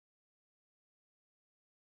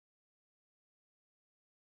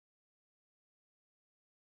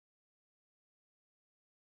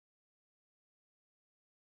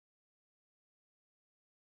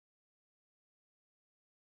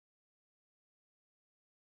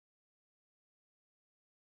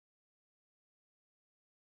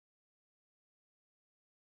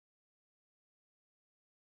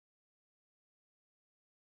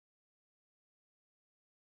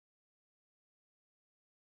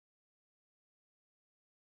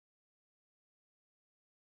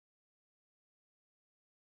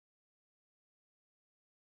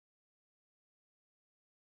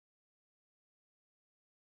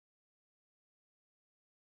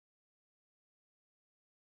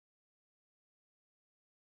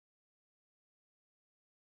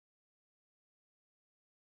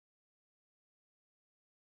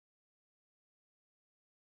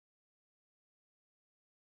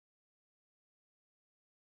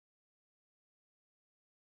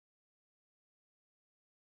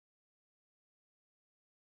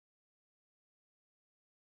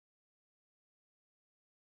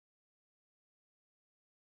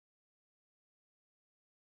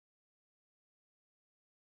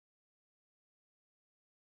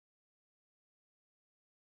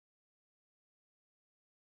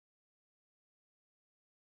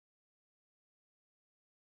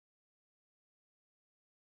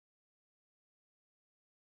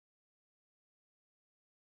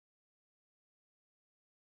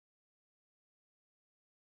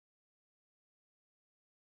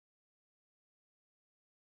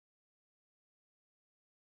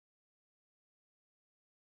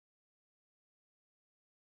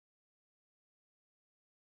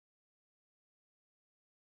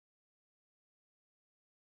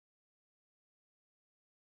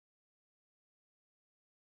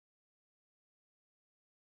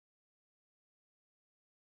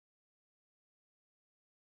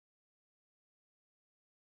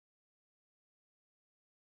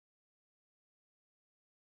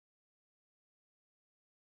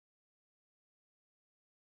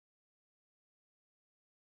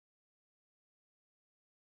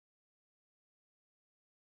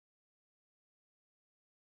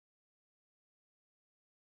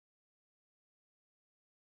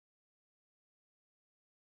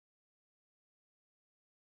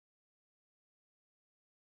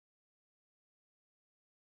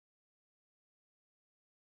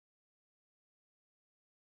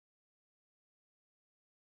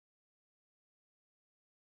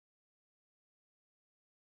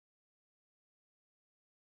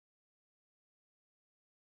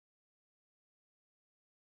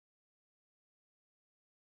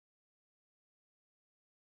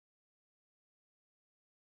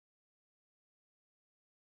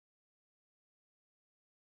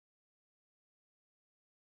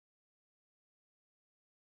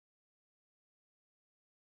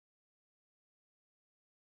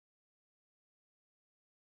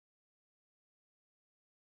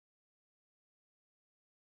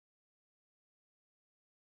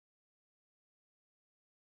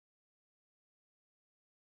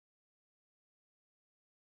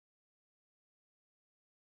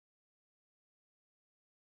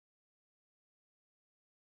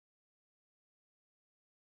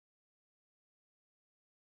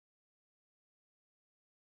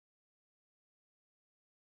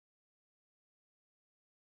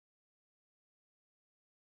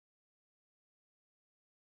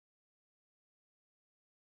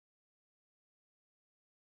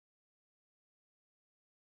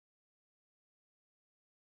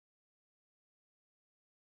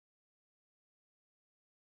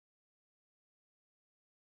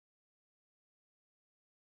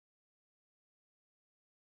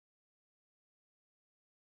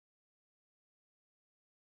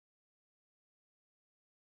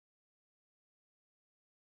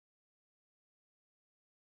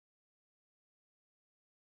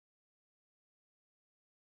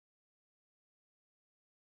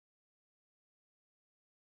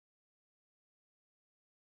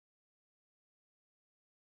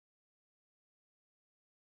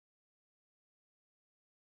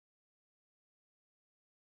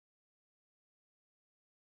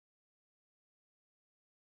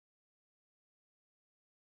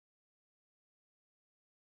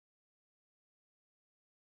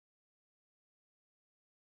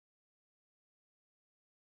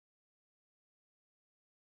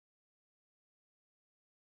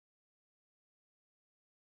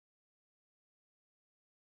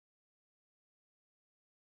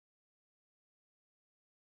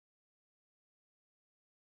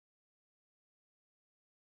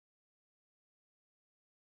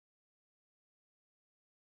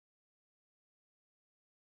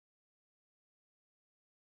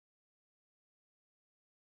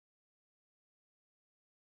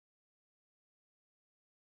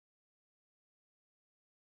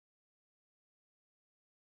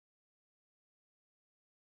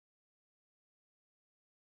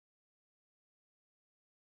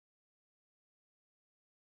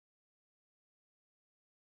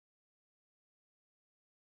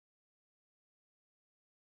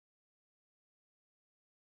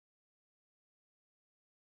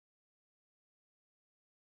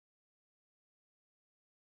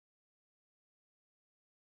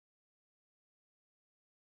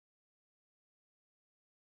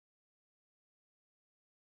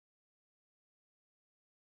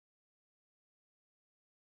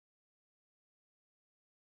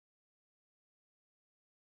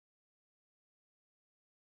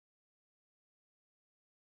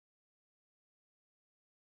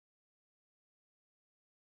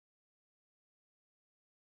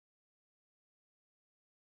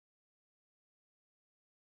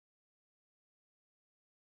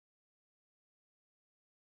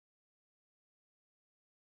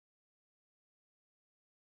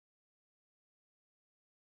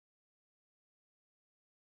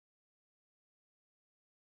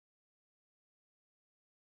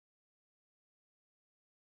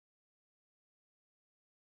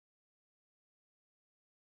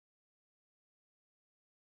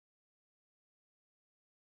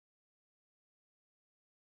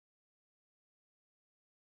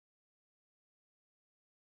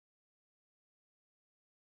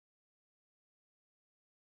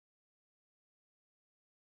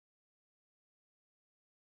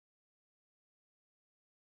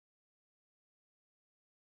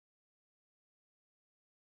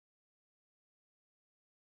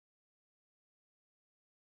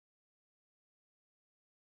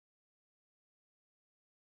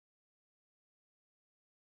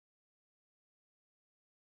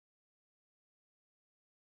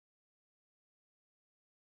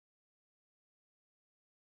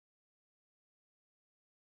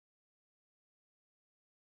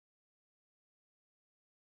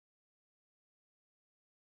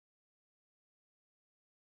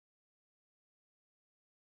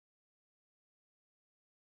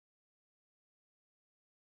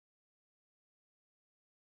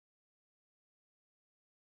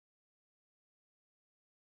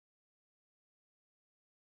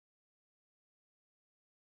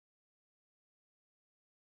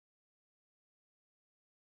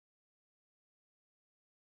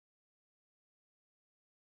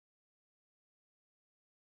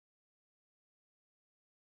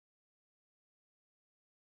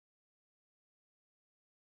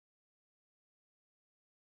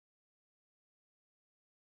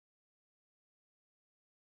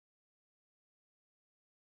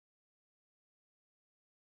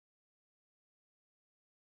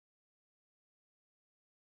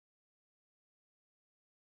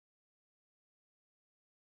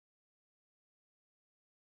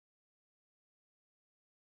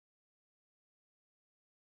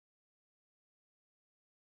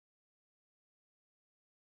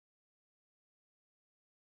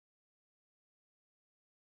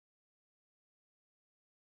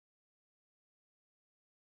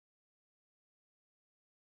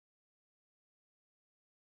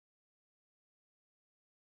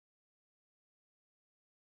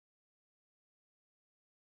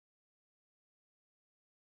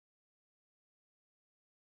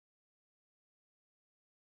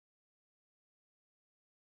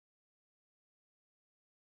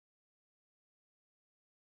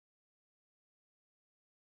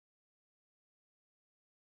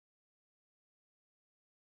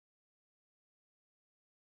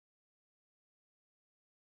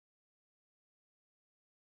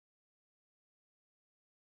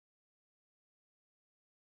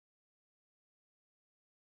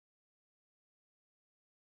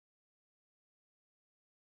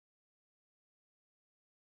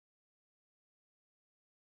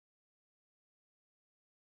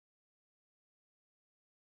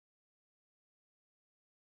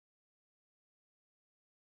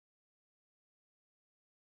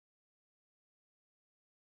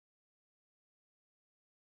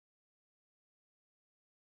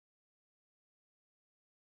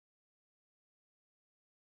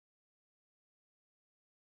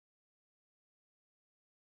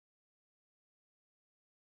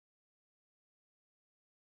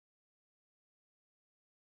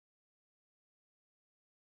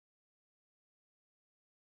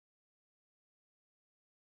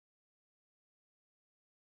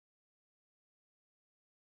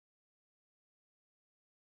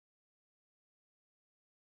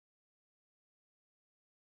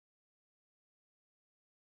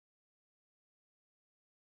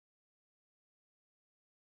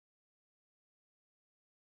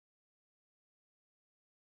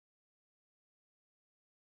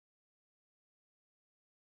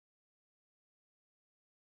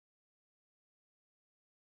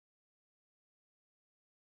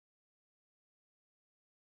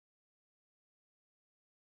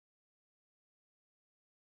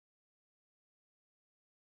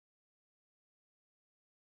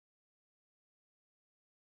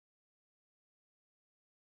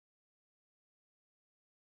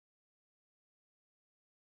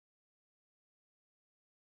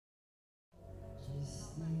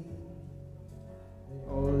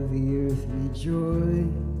All of the earth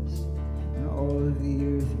rejoice, and all of the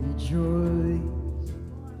earth rejoice.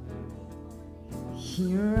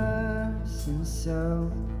 He wraps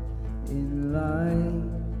himself in light.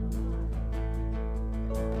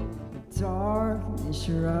 The darkness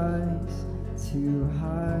rise to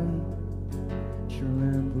hide.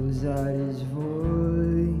 Trembles at his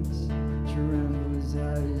voice, trembles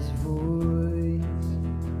at his voice.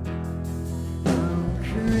 How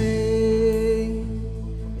great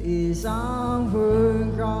is our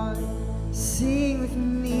God? Sing with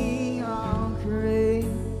me, how great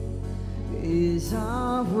is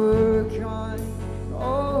our God?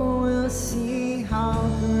 Oh, we'll see how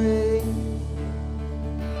great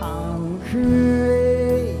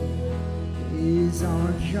is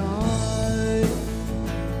our God.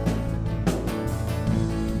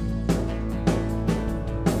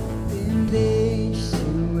 In age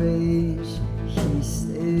to age he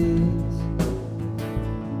stays.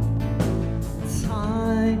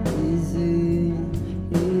 Time is in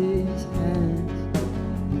his hands,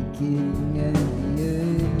 beginning and the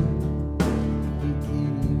end,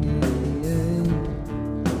 beginning and the end.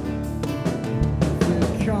 The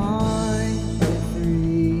kind of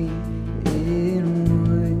three in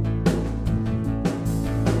one,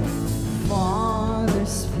 Father,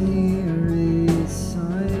 Spirit,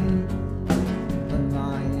 Son, the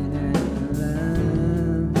Lion and the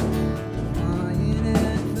Lamb, the Lion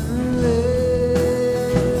and the Lamb.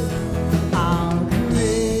 How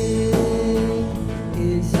great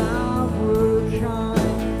is our God?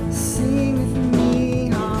 Sing with me,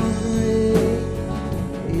 how great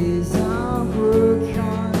is our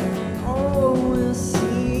God? Oh, we'll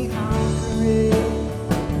see how great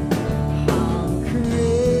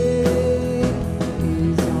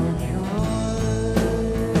is our God.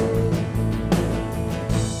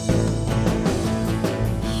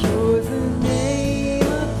 You're the name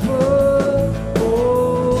above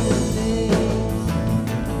all names.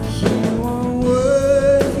 You are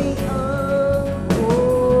worthy of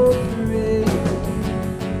all praise.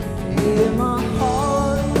 In my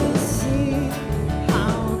heart will sing,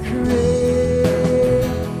 how great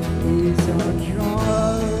is our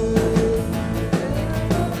God.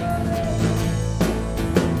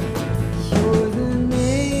 You're the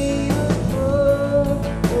name above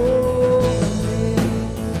all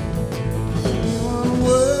names. You are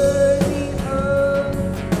worthy of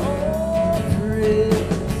all praise.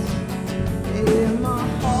 In my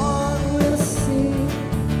heart will sing,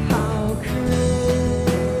 how great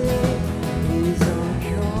is our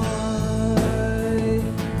God.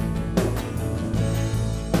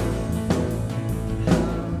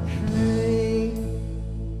 How great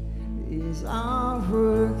is our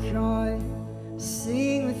God?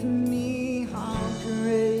 Sing with me, how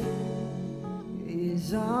great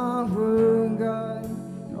is our God.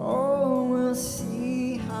 Oh, we'll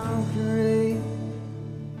see how great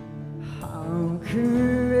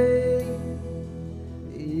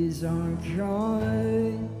is our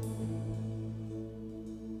God.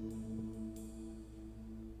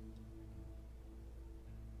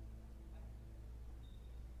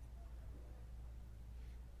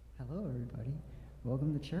 Hello, everybody.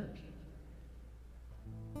 Welcome to church.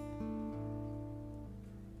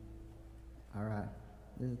 All right,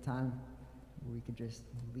 this is a time where we can just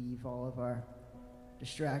leave all of our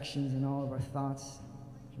distractions and all of our thoughts,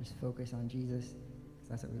 just focus on Jesus, because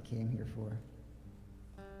that's what we came here for.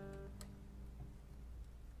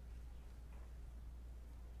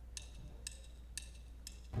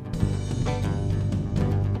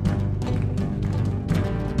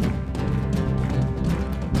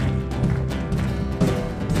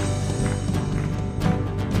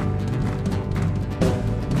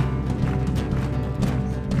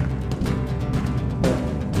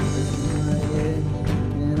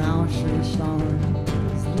 And I'll show strong.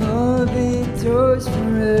 His love endures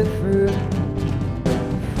forever.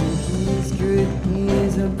 For he is good, he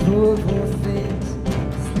is above all things.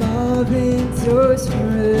 His love endures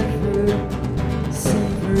forever.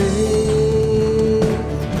 Sing praise,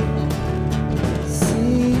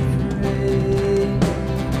 sing praise.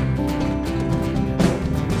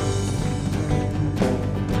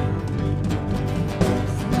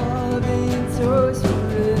 His love endures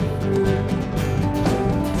forever.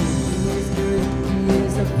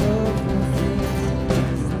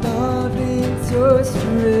 Yours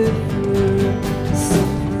forever,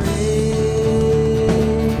 sing praise,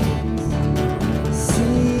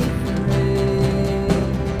 sing praise,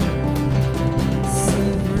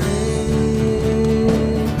 sing praise,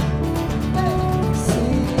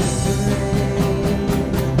 sing praise.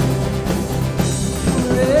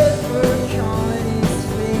 Forever God is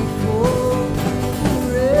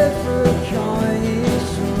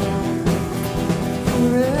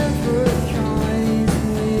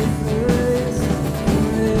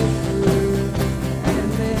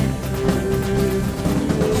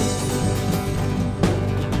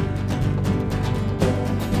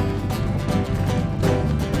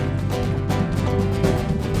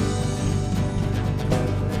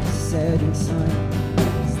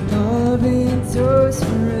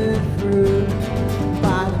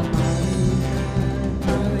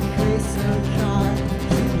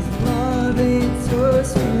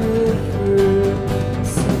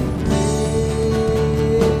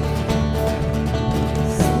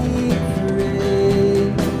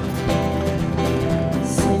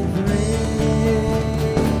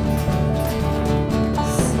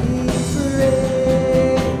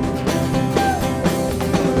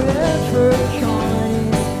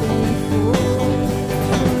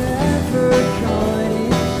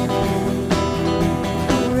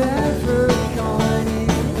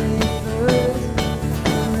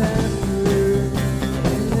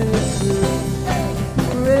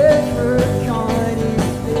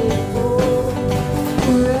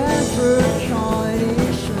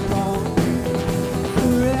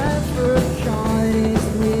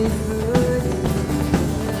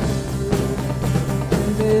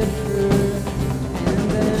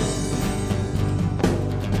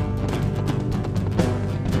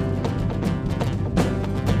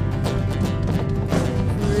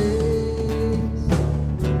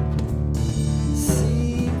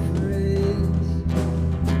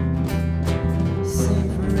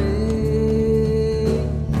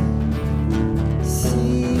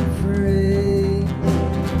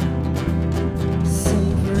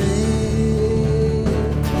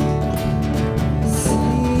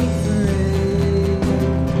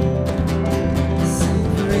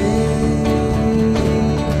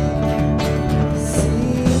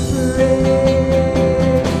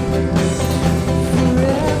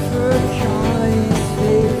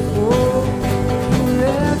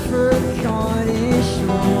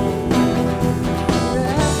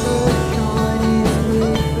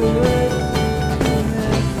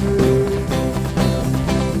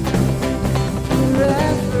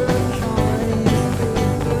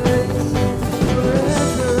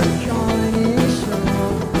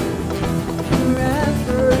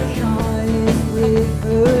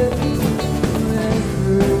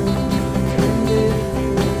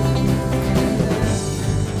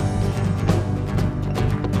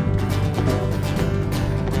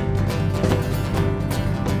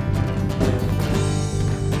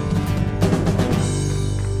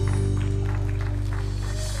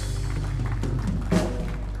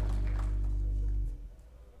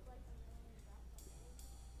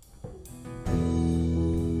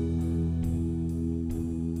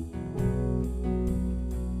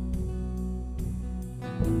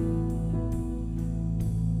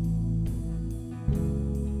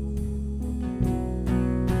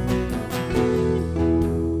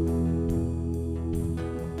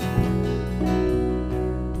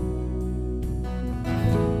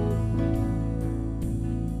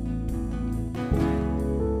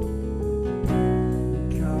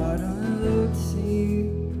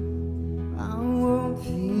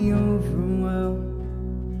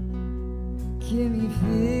Give me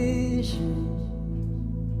vision.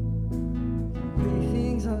 The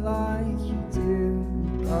things I like you do.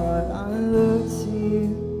 God, I look to you.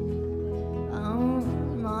 I know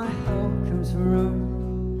my help comes from.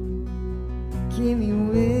 Give me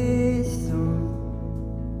wisdom.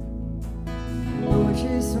 Lord,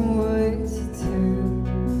 just what to do.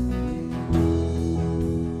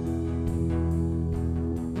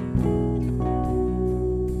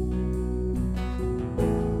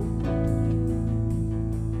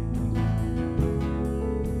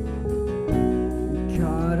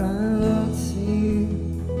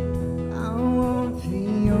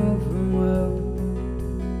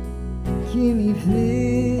 Give me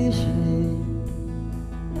vision,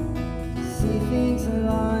 see things I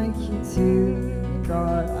like you do.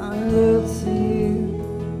 God, I look to you.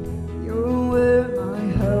 You're where my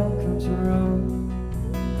help comes from.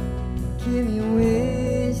 Give me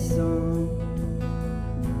wisdom,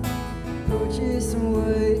 Lord, just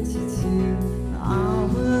what to do. I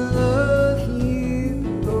will love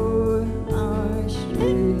you, Lord, my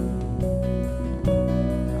strength.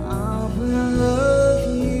 I will love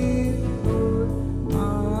you,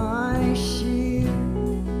 my shield.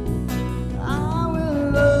 I will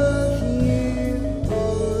love you,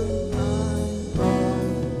 Lord, my rock.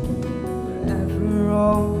 Forever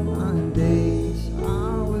all my days, I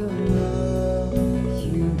will love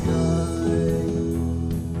you, God.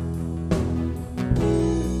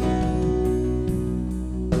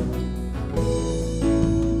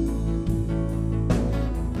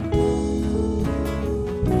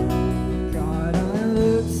 God, I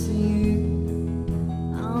look to you.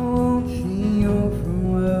 I won't be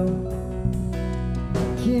overwhelmed.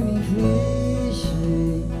 Give me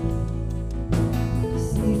vision.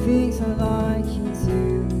 See things I like you do.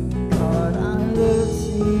 God, I look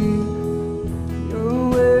to you. You're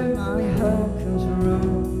where my help comes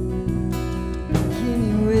from. Give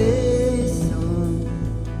me wisdom.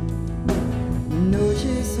 Know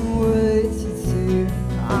just what to do.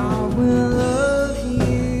 I will love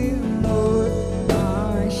you, Lord,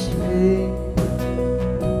 my strength.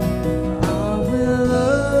 I will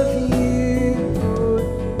love you, Lord,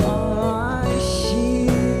 my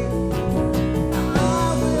shield. I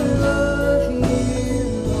will love you,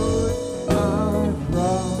 Lord, my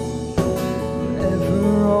rock.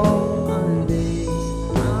 Forever all my days,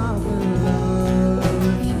 I will love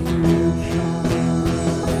you, God.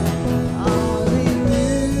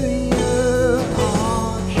 Hallelujah,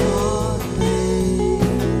 our God reigns.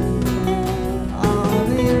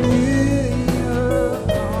 Hallelujah,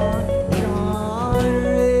 our God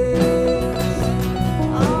reigns.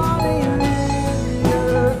 Hallelujah,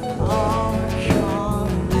 our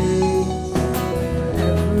God reigns.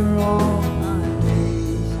 Forever all my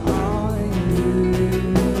days. Hallelujah.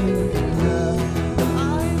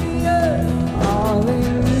 Hallelujah,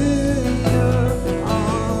 hallelujah,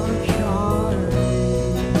 our God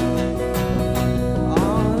reigns.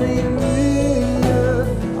 Hallelujah,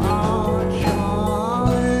 our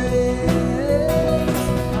God reigns.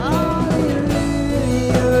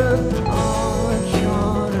 Hallelujah, our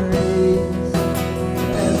God reigns.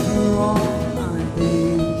 Forever all my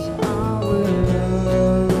days, I will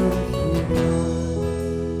love you, God.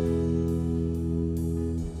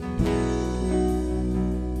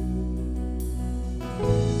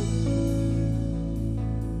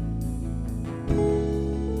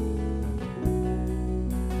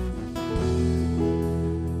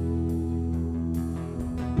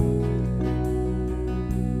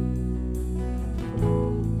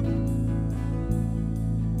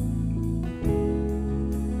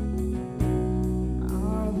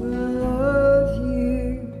 I will love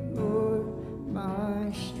you, Lord,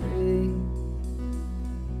 my strength.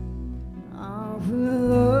 I will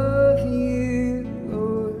love you,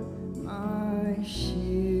 Lord, my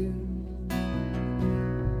shield.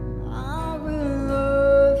 I will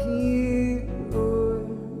love you, Lord,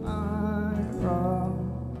 my rock.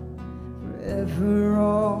 Forever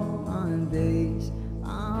all my days,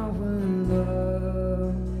 I will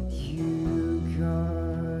love you,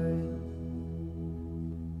 God.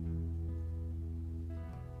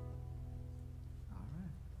 All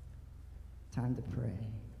right. Time to pray.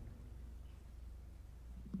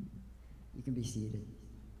 You can be seated.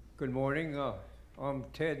 Good morning. I'm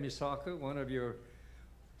Ted Misaka, one of your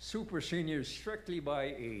super seniors strictly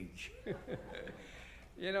by age.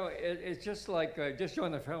 You know, it's just like just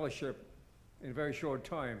joined the fellowship in a very short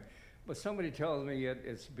time, but somebody tells me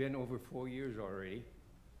it's been over 4 years already.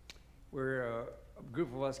 Where a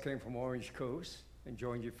group of us came from Orange Coast and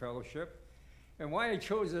joined your fellowship. And why I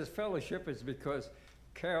chose this fellowship is because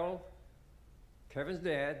Carol, Kevin's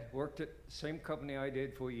dad, worked at the same company I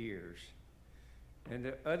did for years. And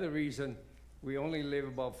the other reason, we only live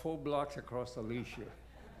about 4 blocks across Alicia.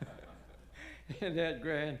 Isn't that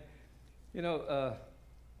grand? You know,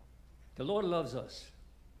 the Lord loves us.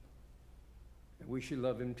 And we should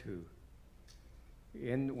love him too.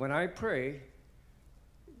 And when I pray,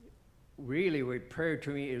 really what prayer to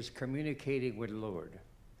me is communicating with the Lord.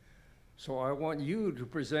 So I want you to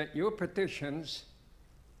present your petitions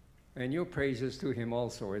and your praises to him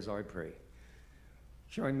also as I pray.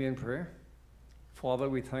 Join me in prayer. Father,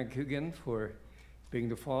 we thank you again for being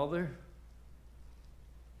the Father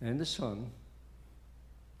and the Son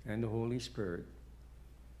and the Holy Spirit.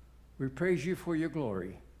 We praise you for your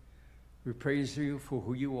glory. We praise you for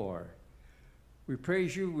who you are. We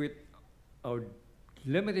praise you with our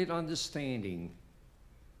limited understanding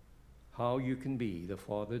how you can be the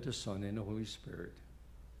Father, the Son, and the Holy Spirit.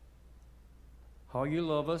 How you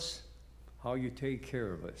love us, how you take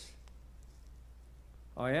care of us.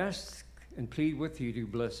 I ask and plead with you to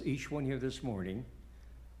bless each one here this morning,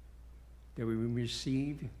 that we will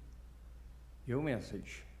receive your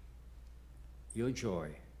message, your joy.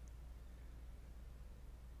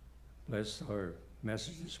 Bless our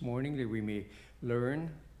message this morning, that we may learn,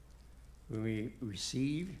 we may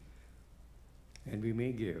receive, and we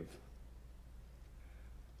may give.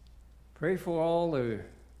 Pray for all the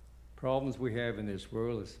problems we have in this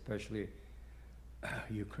world, especially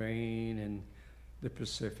Ukraine and the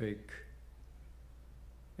Pacific,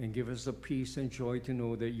 and give us the peace and joy to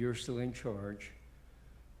know that you're still in charge,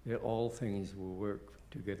 that all things will work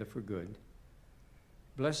together for good.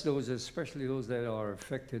 Bless those, especially those that are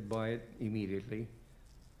affected by it immediately.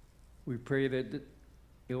 We pray that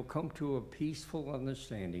it'll come to a peaceful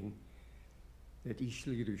understanding, that each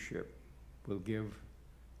leadership will give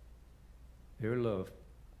their love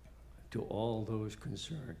to all those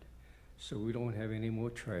concerned, so we don't have any more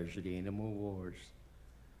tragedy, any more wars,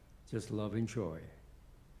 just love and joy.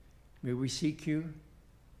 May we seek you,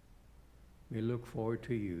 may look forward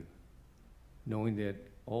to you, knowing that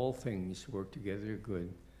all things work together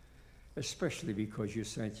good, especially because you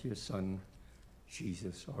sent your Son,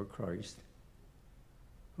 Jesus, our Christ,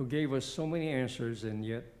 who gave us so many answers, and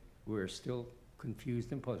yet we're still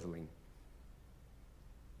confused and puzzling.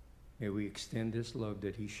 May we extend this love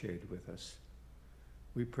that he shared with us.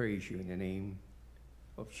 We praise you in the name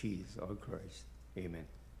of Jesus, our Christ. Amen.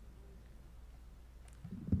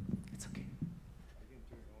 It's okay.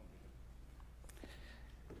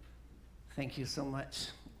 Thank you so much.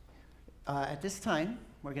 At this time,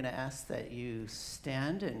 we're going to ask that you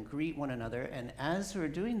stand and greet one another. And as we're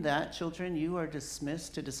doing that, children, you are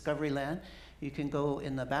dismissed to Discoveryland. You can go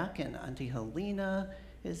in the back, and Auntie Helena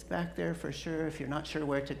is back there for sure. If you're not sure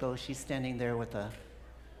where to go, she's standing there with a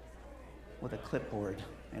clipboard,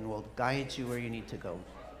 and will guide you where you need to go.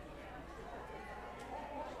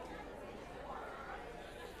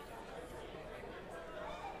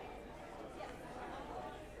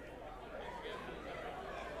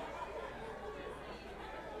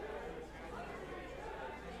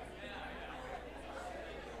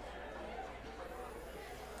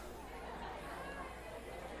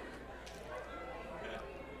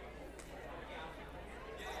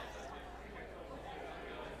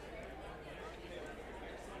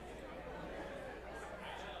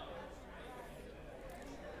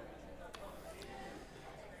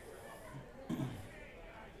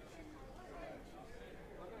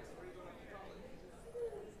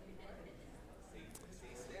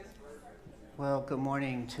 Well, good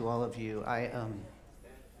morning to all of you. I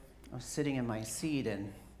was sitting in my seat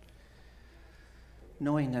and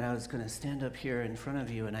knowing that I was going to stand up here in front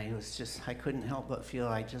of you, and I couldn't help but feel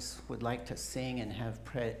I just would like to sing and have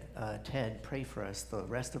Ted pray for us the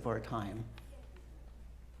rest of our time,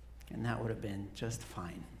 and that would have been just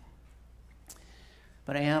fine.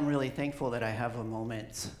 But I am really thankful that I have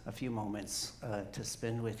a few moments to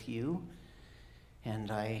spend with you,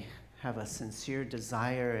 and I have a sincere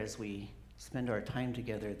desire as we spend our time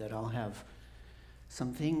together that I'll have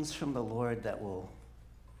some things from the Lord that will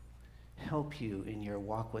help you in your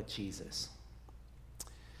walk with Jesus.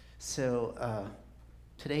 So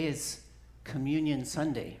today is Communion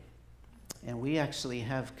Sunday, and we actually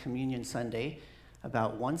have Communion Sunday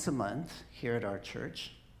about once a month here at our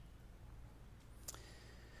church.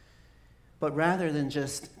 But rather than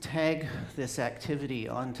just tag this activity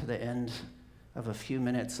onto the end of a few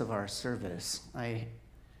minutes of our service,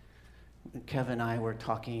 Kevin and I were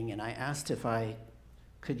talking, and I asked if I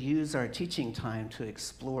could use our teaching time to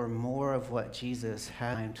explore more of what Jesus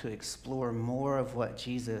has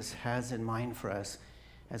in mind for us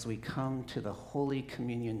as we come to the Holy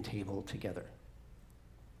Communion table together.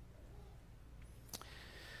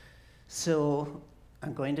 So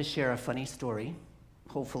I'm going to share a funny story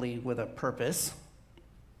hopefully with a purpose.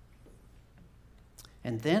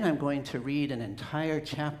 And then I'm going to read an entire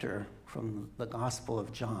chapter from the Gospel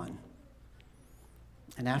of John.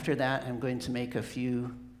 And after that, I'm going to make a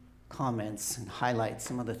few comments and highlight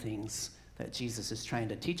some of the things that Jesus is trying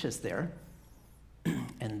to teach us there.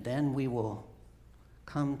 And then we will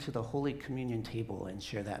come to the Holy Communion table and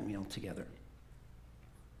share that meal together.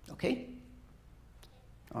 Okay?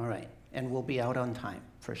 All right. And we'll be out on time,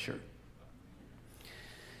 for sure.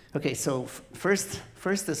 Okay, so first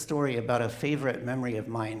the story about a favorite memory of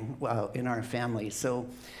mine in our family. So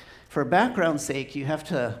for background's sake, you have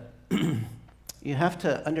to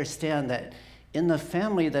understand that in the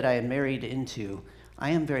family that I married into, I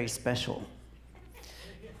am very special.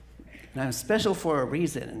 And I'm special for a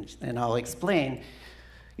reason, and I'll explain.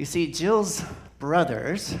 You see, Jill's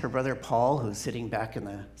brothers, her brother Paul, who's sitting back in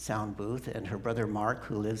the sound booth, and her brother Mark,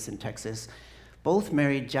 who lives in Texas, both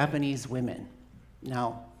married Japanese women.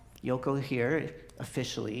 Now, Yoko here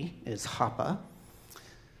officially is Hapa,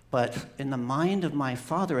 but in the mind of my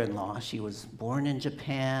father-in-law, she was born in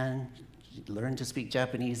Japan, she learned to speak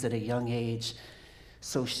Japanese at a young age,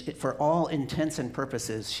 so for all intents and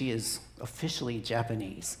purposes, she is officially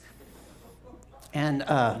Japanese. And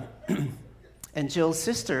Jill's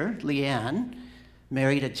sister, Leanne,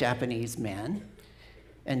 married a Japanese man,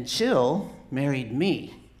 and Jill married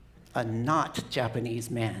me, a not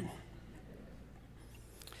Japanese man.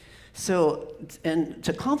 So, and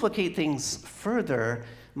to complicate things further,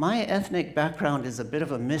 my ethnic background is a bit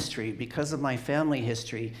of a mystery because of my family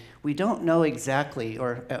history. We don't know exactly,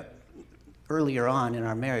 or earlier on in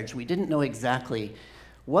our marriage, we didn't know exactly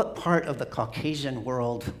what part of the Caucasian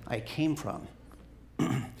world I came from.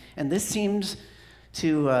 And this seemed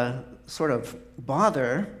to sort of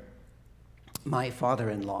bother my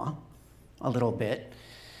father-in-law a little bit.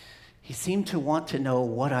 He seemed to want to know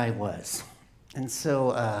what I was. And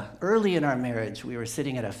so early in our marriage, we were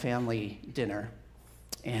sitting at a family dinner,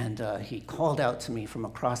 and he called out to me from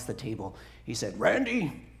across the table. He said,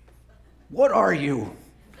 "Randy, what are you?"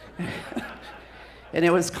 And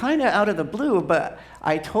it was kind of out of the blue, but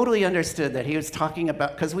I totally understood that he was talking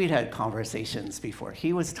about, because we'd had conversations before,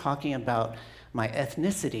 he was talking about my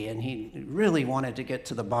ethnicity, and he really wanted to get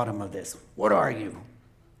to the bottom of this. What are you?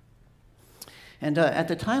 And at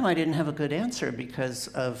the time, I didn't have a good answer because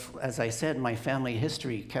of, as I said, my family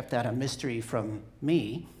history kept that a mystery from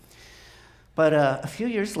me. But a few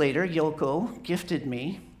years later, Yoko gifted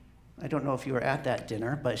me, I don't know if you were at that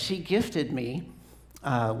dinner, but she gifted me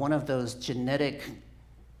one of those genetic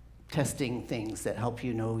testing things that help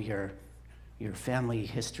you know your family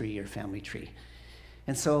history, your family tree.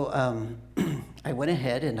 And so I went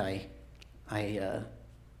ahead and I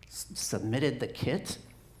submitted the kit.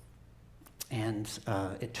 And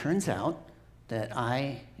it turns out that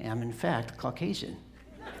I am, in fact, Caucasian.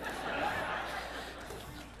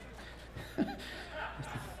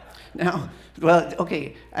 Now, well,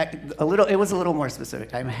 okay, it was a little more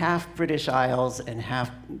specific. I'm half British Isles and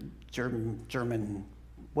half German,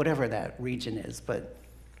 whatever that region is, but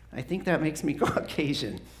I think that makes me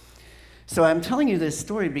Caucasian. So I'm telling you this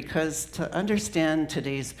story because to understand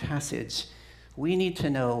today's passage, we need to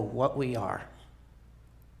know what we are.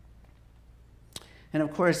 And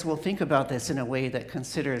of course, we'll think about this in a way that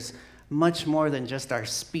considers much more than just our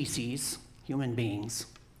species, human beings,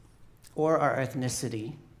 or our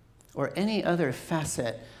ethnicity, or any other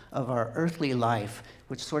facet of our earthly life,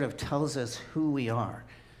 which sort of tells us who we are,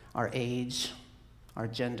 our age, our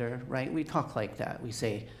gender, right? We talk like that. We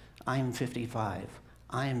say, I'm 55,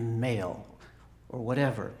 I'm male, or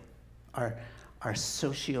whatever, our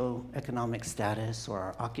socioeconomic status or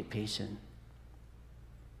our occupation.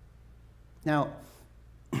 Now,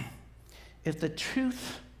 if the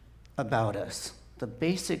truth about us, the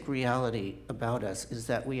basic reality about us is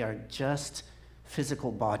that we are just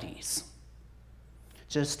physical bodies,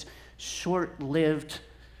 just short-lived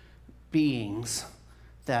beings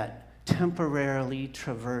that temporarily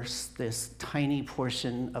traverse this tiny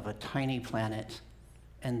portion of a tiny planet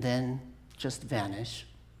and then just vanish,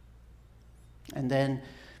 and then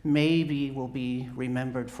maybe will be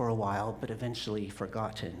remembered for a while, but eventually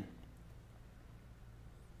forgotten.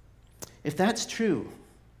 If that's true,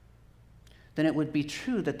 then it would be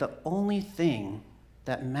true that the only thing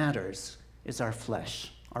that matters is our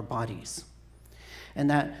flesh, our bodies. And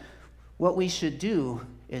that what we should do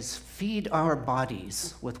is feed our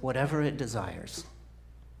bodies with whatever it desires,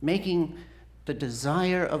 making the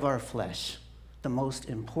desire of our flesh the most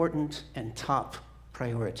important and top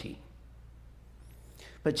priority.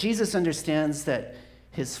 But Jesus understands that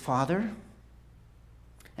his Father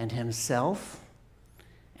and himself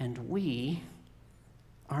and we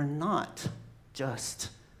are not just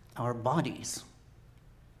our bodies.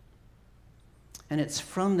 And it's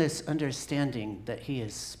from this understanding that he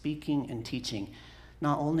is speaking and teaching,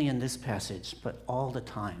 not only in this passage, but all the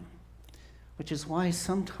time. Which is why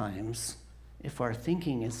sometimes, if our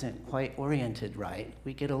thinking isn't quite oriented right,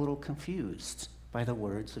 we get a little confused by the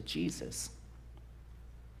words of Jesus.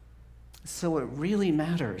 So it really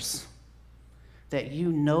matters that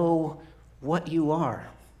you know what you are.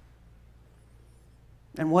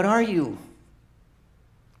 And what are you?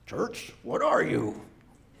 Church, what are you?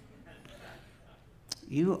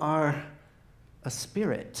 You are a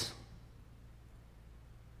spirit.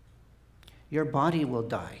 Your body will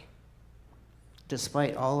die.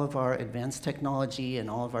 Despite all of our advanced technology and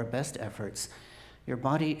all of our best efforts, your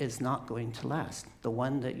body is not going to last, the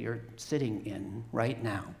one that you're sitting in right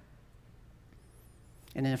now.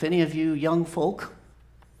 And if any of you young folk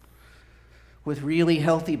with really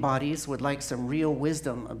healthy bodies would like some real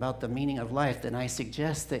wisdom about the meaning of life, then I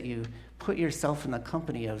suggest that you put yourself in the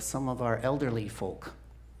company of some of our elderly folk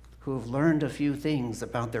who have learned a few things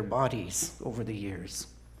about their bodies over the years.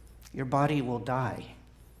 Your body will die,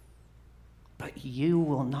 but you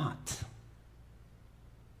will not.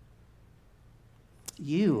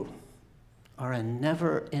 You are a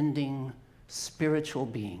never-ending spiritual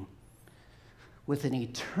being with an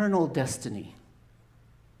eternal destiny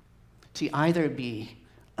to either be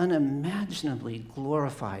unimaginably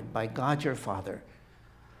glorified by God your Father,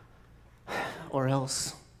 or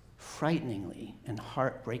else frighteningly and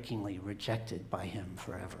heartbreakingly rejected by him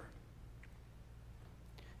forever.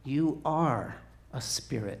 You are a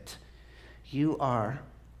spirit. You are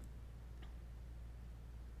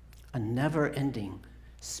a never-ending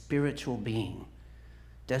spiritual being,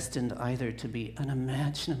 destined either to be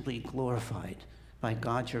unimaginably glorified by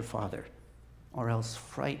God your Father, or else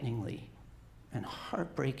frighteningly and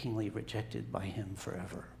heartbreakingly rejected by him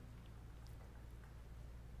forever.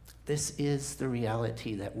 This is the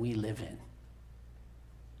reality that we live in.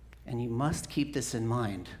 And you must keep this in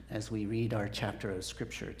mind as we read our chapter of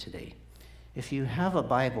Scripture today. If you have a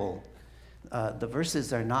Bible, the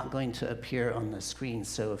verses are not going to appear on the screen.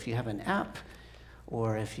 So if you have an app,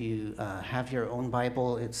 or if you have your own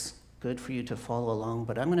Bible, it's good for you to follow along.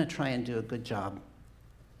 But I'm going to try and do a good job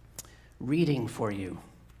reading for you.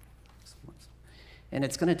 And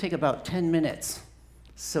it's going to take about 10 minutes.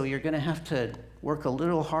 So you're going to have to work a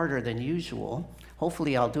little harder than usual.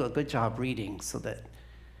 Hopefully I'll do a good job reading so that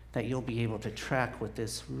you'll be able to track with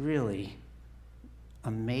this really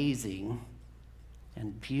amazing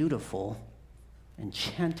and beautiful,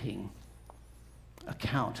 enchanting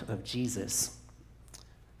account of Jesus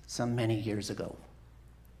some many years ago.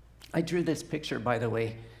 I drew this picture, by the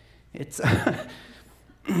way. It's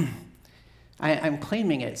I'm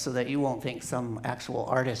claiming it so that you won't think some actual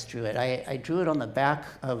artist drew it. I drew it on the back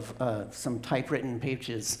of some typewritten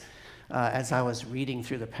pages as I was reading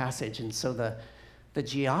through the passage, and so the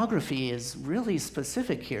geography is really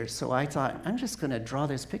specific here. So I thought, I'm just going to draw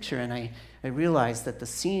this picture, and I realized that the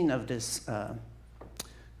scene of this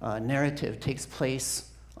narrative takes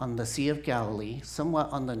place on the Sea of Galilee,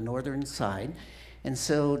 somewhat on the northern side. And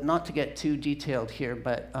so, not to get too detailed here,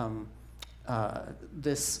 but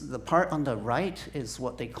the part on the right is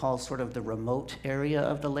what they call sort of the remote area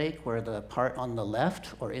of the lake, where the part on the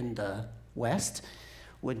left or in the west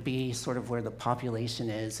would be sort of where the population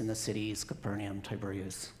is in the cities, Capernaum,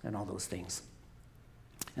 Tiberias, and all those things.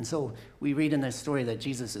 And so we read in this story that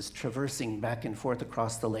Jesus is traversing back and forth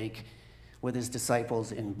across the lake with his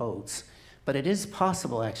disciples in boats. But it is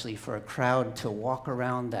possible, actually, for a crowd to walk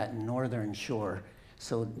around that northern shore,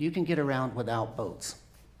 so you can get around without boats.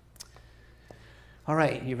 All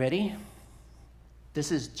right, you ready?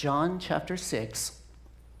 This is John chapter 6,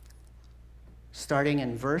 starting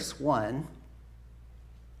in verse 1,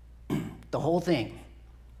 the whole thing.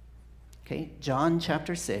 Okay, John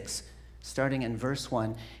chapter 6, starting in verse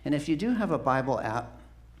 1. And if you do have a Bible app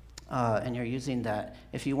and you're using that,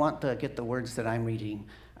 if you want to get the words that I'm reading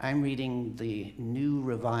the New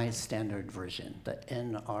Revised Standard Version, the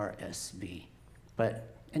NRSV.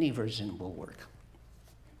 But any version will work.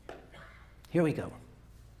 Here we go.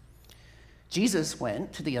 Jesus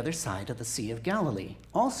went to the other side of the Sea of Galilee,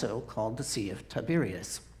 also called the Sea of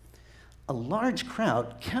Tiberias. A large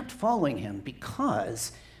crowd kept following him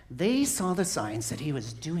because they saw the signs that he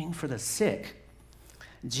was doing for the sick.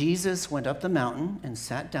 Jesus went up the mountain and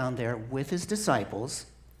sat down there with his disciples.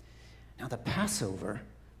 Now the Passover,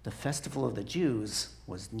 the festival of the Jews,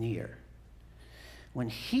 was near. When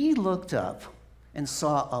he looked up and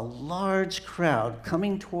saw a large crowd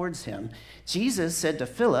coming towards him, Jesus said to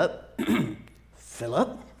Philip,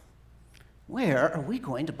 Philip, where are we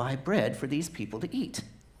going to buy bread for these people to eat?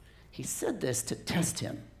 He said this to test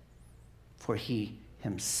him, for he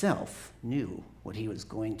himself knew what he was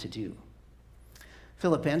going to do.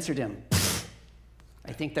 Philip answered him, "Pfft."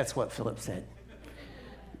 I think that's what Philip said.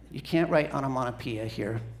 You can't write onomatopoeia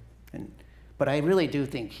here, but I really do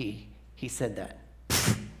think he said that.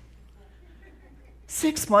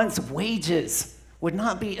 6 months' wages would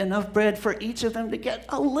not be enough bread for each of them to get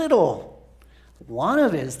a little. One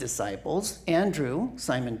of his disciples, Andrew,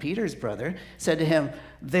 Simon Peter's brother, said to him,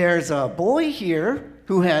 "There's a boy here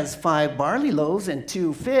who has 5 barley loaves and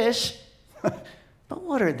 2 fish. But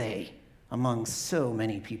what are they among so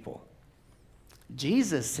many people?"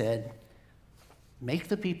 Jesus said, "Make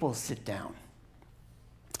the people sit down."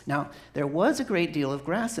 Now, there was a great deal of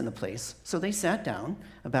grass in the place, so they sat down,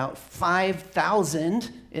 about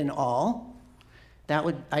 5,000 in all.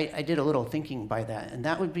 I did a little thinking by that, and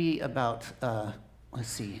that would be about, I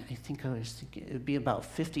think I was thinking it would be about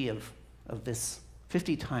 50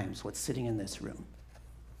 times what's sitting in this room.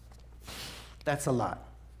 That's a lot.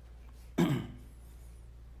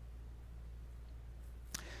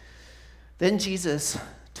 Then Jesus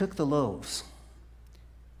took the loaves,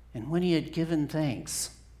 and when he had given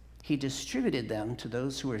thanks, he distributed them to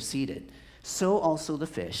those who were seated. So also the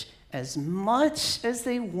fish, as much as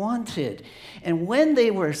they wanted. And when they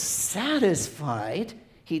were satisfied,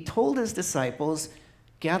 he told his disciples,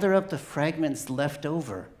 "Gather up the fragments left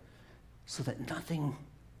over, so that nothing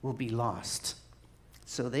will be lost."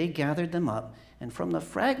 So they gathered them up, and from the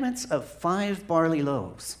fragments of 5 barley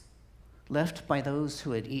loaves left by those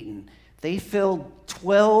who had eaten, they filled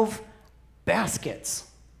 12 baskets.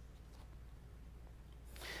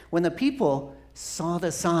 When the people saw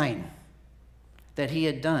the sign that he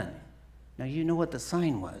had done, now you know what the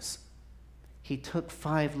sign was. He took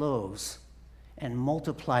 5 loaves and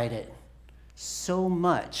multiplied it so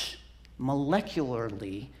much,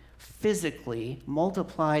 molecularly, physically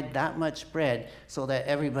multiplied that much bread so that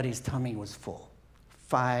everybody's tummy was full.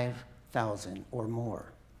 5,000 or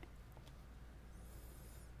more.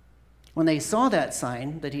 When they saw that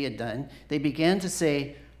sign that he had done, they began to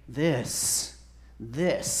say, This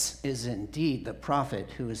is indeed the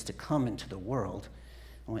prophet who is to come into the world."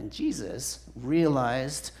 When Jesus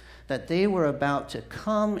realized that they were about to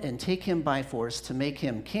come and take him by force to make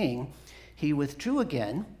him king, he withdrew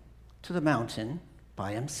again to the mountain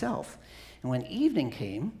by himself. And when evening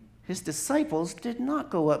came, his disciples did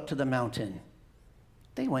not go up to the mountain.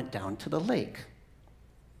 They went down to the lake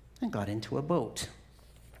and got into a boat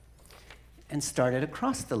and started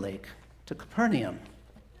across the lake to Capernaum.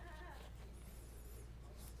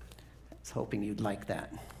 I was hoping you'd like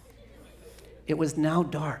that. It was now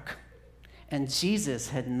dark, and Jesus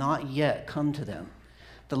had not yet come to them.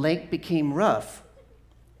 The lake became rough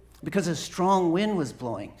because a strong wind was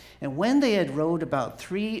blowing. And when they had rowed about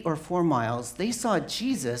 3 or 4 miles, they saw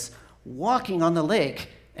Jesus walking on the lake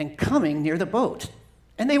and coming near the boat.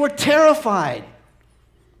 And they were terrified.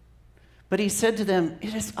 But he said to them,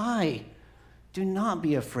 "It is I. Do not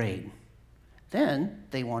be afraid." Then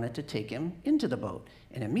they wanted to take him into the boat,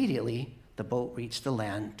 and immediately the boat reached the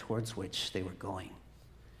land towards which they were going.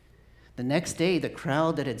 The next day, the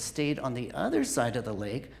crowd that had stayed on the other side of the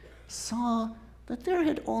lake saw that there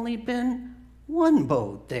had only been one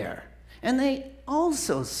boat there. And they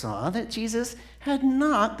also saw that Jesus had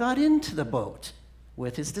not got into the boat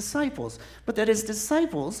with his disciples, but that his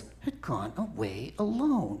disciples had gone away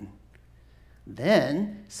alone.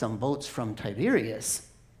 Then some boats from Tiberias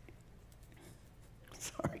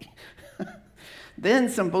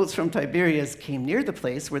came near the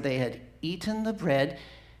place where they had eaten the bread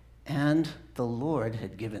and the Lord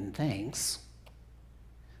had given thanks.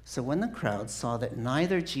 So when the crowd saw that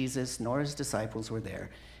neither Jesus nor his disciples were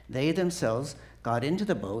there, they themselves got into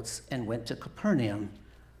the boats and went to Capernaum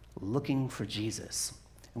looking for Jesus.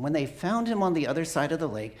 And when they found him on the other side of the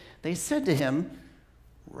lake, they said to him,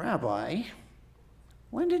 "Rabbi,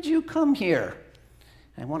 when did you come here?"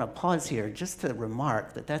 I want to pause here just to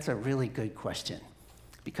remark that that's a really good question,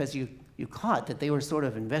 because you caught that they were sort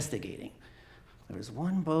of investigating. There was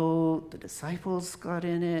one boat, the disciples got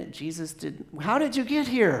in it, Jesus did. How did you get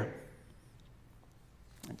here?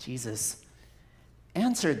 And Jesus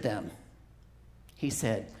answered them. He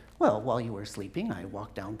said, "Well, while you were sleeping, I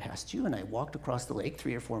walked down past you, and I walked across the lake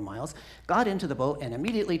 3 or 4 miles, got into the boat, and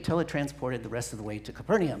immediately teletransported the rest of the way to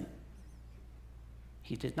Capernaum."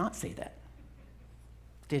 He did not say that,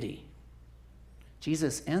 did he?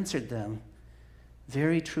 Jesus answered them,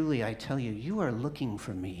 "Very truly, I tell you, you are looking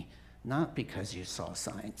for me, not because you saw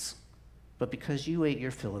signs, but because you ate your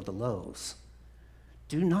fill of the loaves.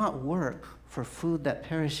 Do not work for food that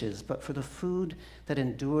perishes, but for the food that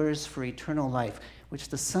endures for eternal life, which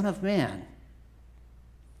the Son of Man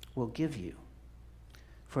will give you.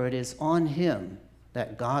 For it is on him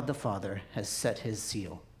that God the Father has set his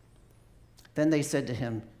seal." Then they said to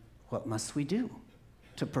him, "What must we do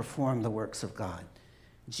to perform the works of God?"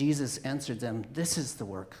 Jesus answered them, "This is the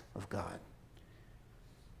work of God,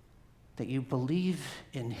 that you believe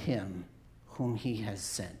in him whom he has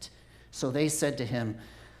sent." So they said to him,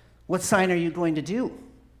 "What sign are you going to do?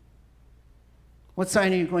 What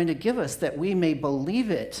sign are you going to give us that we may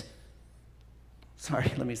believe it?"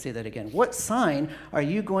 Sorry, let me say that again. "What sign are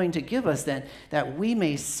you going to give us then that we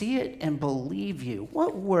may see it and believe you?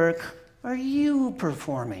 What work are you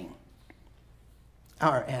performing?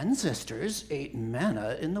 Our ancestors ate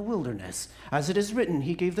manna in the wilderness. As it is written,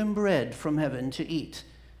 he gave them bread from heaven to eat."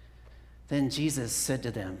 Then Jesus said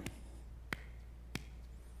to them,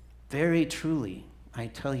 "Very truly, I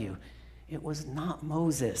tell you, it was not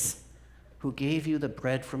Moses who gave you the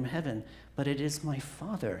bread from heaven, but it is my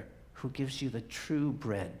Father who gives you the true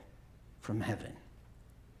bread from heaven.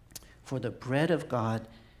 For the bread of God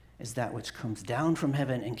is that which comes down from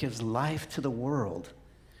heaven and gives life to the world."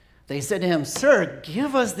 They said to him, "Sir,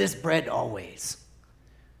 give us this bread always."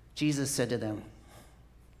 Jesus said to them,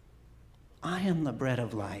 "I am the bread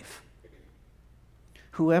of life.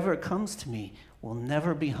 Whoever comes to me will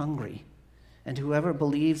never be hungry, and whoever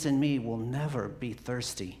believes in me will never be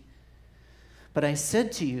thirsty. But I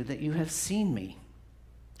said to you that you have seen me,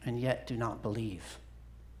 and yet do not believe.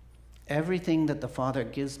 Everything that the Father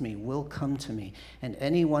gives me will come to me, and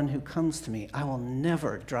anyone who comes to me I will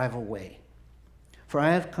never drive away. For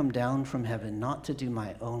I have come down from heaven not to do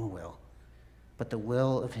my own will, but the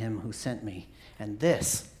will of him who sent me. And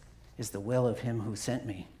this is the will of him who sent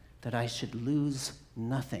me, that I should lose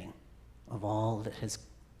nothing of all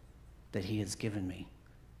that he has given me,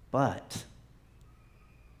 but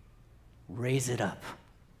raise it up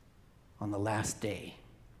on the last day.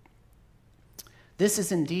 This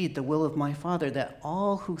is indeed the will of my Father, that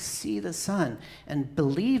all who see the Son and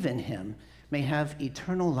believe in him may have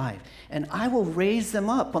eternal life, and I will raise them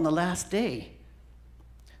up on the last day."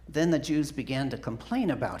 Then the Jews began to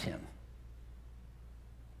complain about him,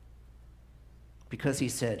 because he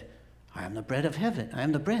said, "I am the bread of heaven. I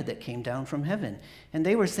am the bread that came down from heaven." And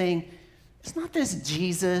they were saying, "Is not this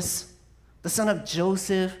Jesus, the son of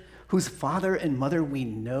Joseph, whose father and mother we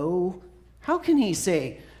know? How can he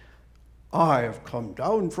say, 'I have come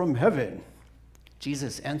down from heaven'?"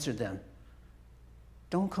 Jesus answered them,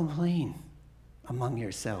 "Don't complain among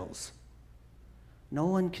yourselves. No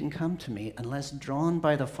one can come to me unless drawn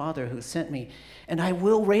by the Father who sent me, and I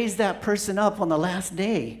will raise that person up on the last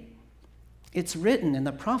day. It's written in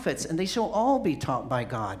the prophets, and they shall all be taught by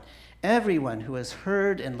God. Everyone who has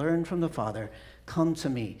heard and learned from the Father, come to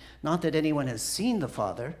me. Not that anyone has seen the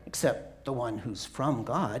Father, except the one who's from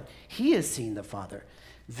God. He has seen the Father.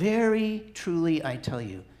 Very truly, I tell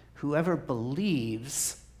you, whoever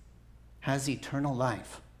believes has eternal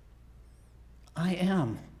life. I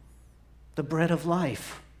am the bread of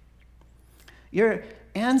life. Your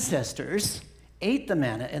ancestors ate the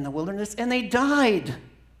manna in the wilderness, and they died.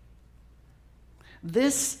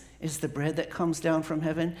 This is the bread that comes down from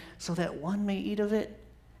heaven, so that one may eat of it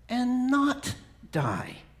and not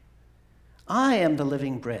die. I am the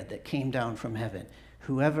living bread that came down from heaven.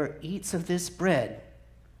 Whoever eats of this bread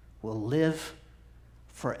will live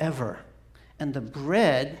forever. And the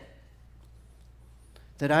bread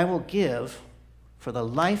that I will give for the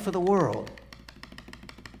life of the world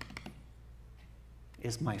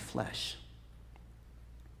is my flesh."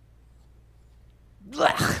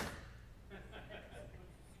 Blah!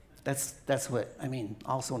 That's what,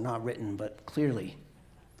 also not written, but clearly.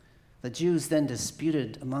 The Jews then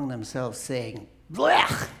disputed among themselves, saying,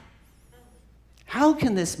 "Blah! How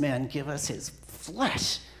can this man give us his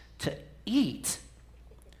flesh to eat?"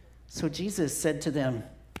 So Jesus said to them,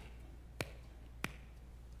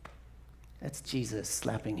 that's Jesus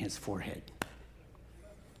slapping his forehead,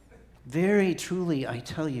 "Very truly, I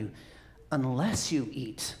tell you, unless you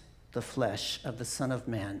eat the flesh of the Son of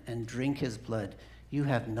Man and drink his blood, you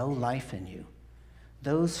have no life in you.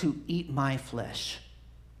 Those who eat my flesh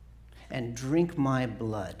and drink my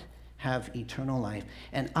blood have eternal life,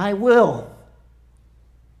 and I will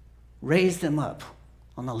raise them up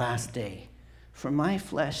on the last day. For my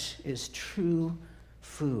flesh is true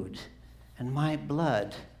food, and my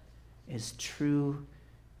blood is true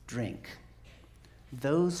drink.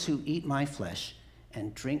 Those who eat my flesh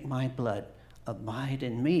and drink my blood abide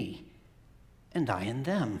in me, and I in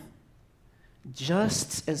them.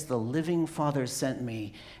 Just as the living Father sent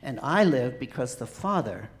me, and I live because the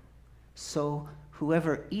Father, so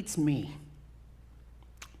whoever eats me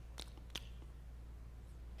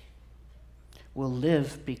will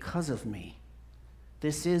live because of me.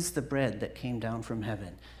 This is the bread that came down from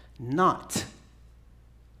heaven. Not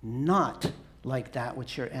like that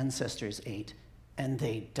which your ancestors ate, and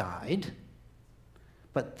they died.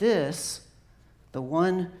 But this, the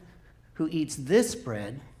one who eats this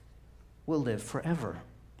bread, will live forever.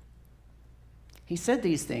 He said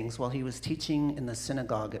these things while he was teaching in the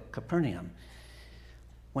synagogue at Capernaum.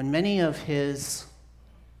 When many of his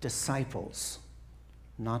disciples,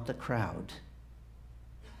 not the crowd,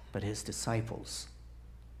 but his disciples,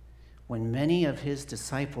 when many of his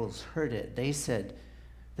disciples heard it, they said,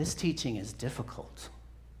 "This teaching is difficult.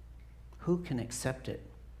 Who can accept it?"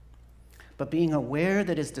 But being aware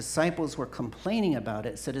that his disciples were complaining about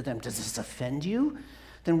it, said to them, "Does this offend you?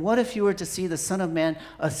 Then what if you were to see the Son of Man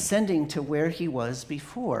ascending to where he was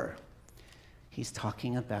before?" He's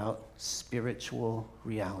talking about spiritual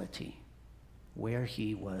reality, where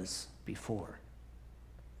he was before.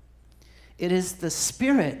 It is the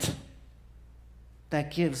Spirit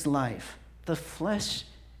that gives life. The flesh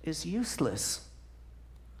is useless.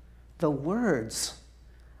 The words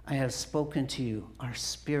I have spoken to you are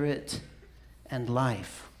spirit and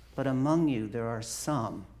life, but among you there are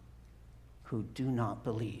some who do not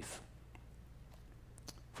believe.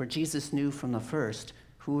 For Jesus knew from the first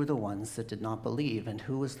who were the ones that did not believe and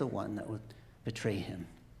who was the one that would betray him.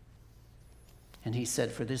 And he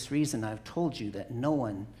said, "For this reason I've told you that no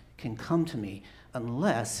one can come to me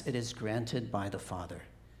unless it is granted by the Father."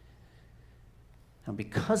 Now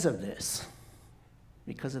because of this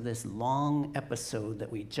long episode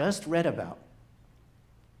that we just read about,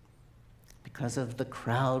 because of the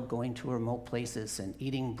crowd going to remote places and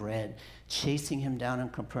eating bread, chasing him down in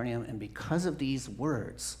Capernaum, and because of these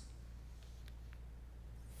words,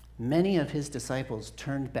 many of his disciples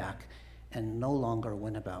turned back and no longer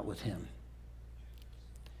went about with him.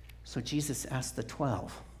 So Jesus asked the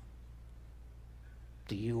 12,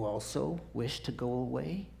 "Do you also wish to go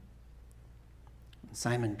away?" And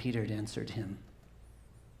Simon Peter answered him,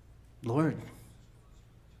 "Lord,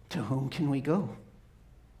 to whom can we go?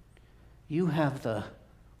 You have the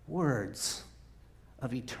words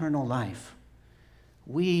of eternal life.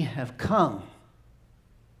 We have come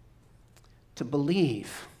to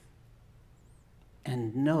believe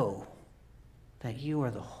and know that you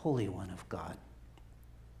are the Holy One of God."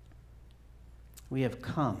 We have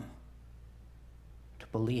come to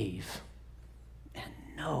believe and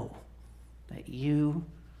know that you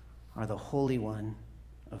are the Holy One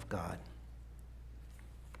of God.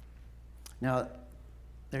 Now,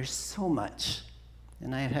 there's so much,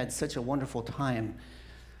 and I have had such a wonderful time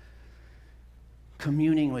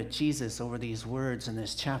communing with Jesus over these words in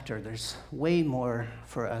this chapter. There's way more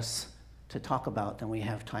for us to talk about than we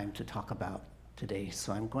have time to talk about today.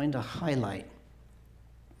 So I'm going to highlight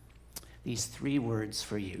these 3 words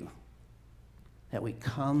for you: that we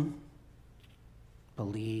come,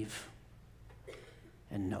 believe,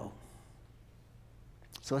 and know.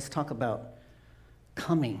 So let's talk about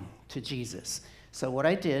coming to Jesus. So what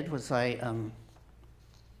I did was I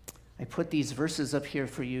put these verses up here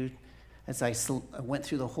for you as I went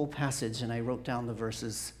through the whole passage, and I wrote down the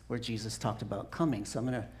verses where Jesus talked about coming. So I'm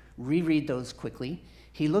going to reread those quickly.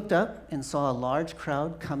 He looked up and saw a large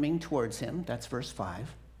crowd coming towards him. That's verse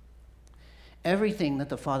 5. Everything that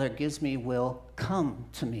the Father gives me will come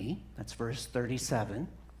to me. That's verse 37.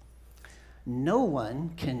 No one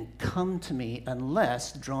can come to me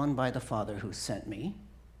unless drawn by the Father who sent me.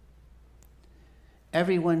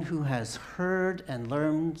 Everyone who has heard and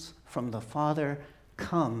learns from the Father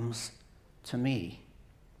comes to me.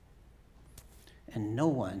 And no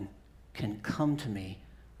one can come to me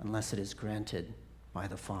unless it is granted by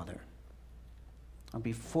the Father. Now,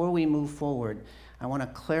 before we move forward, I want to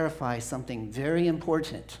clarify something very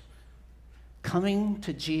important. Coming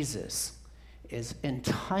to Jesus is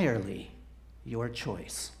entirely your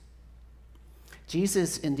choice.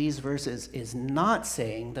 Jesus in these verses is not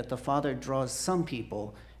saying that the Father draws some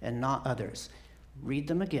people and not others. Read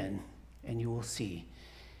them again and you will see.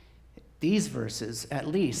 These verses, at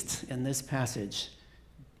least in this passage,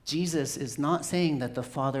 Jesus is not saying that the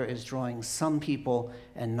Father is drawing some people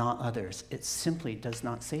and not others. It simply does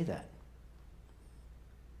not say that.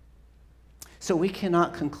 So we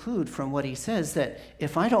cannot conclude from what he says that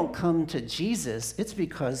if I don't come to Jesus, it's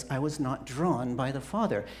because I was not drawn by the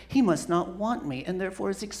Father. He must not want me and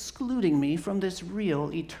therefore is excluding me from this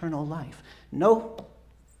real eternal life. No.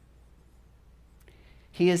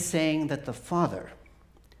 He is saying that the Father,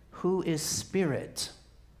 who is Spirit,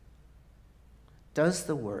 does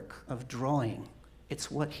the work of drawing.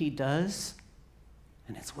 It's what he does,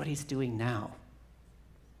 and it's what he's doing now.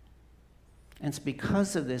 And it's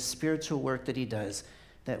because of this spiritual work that he does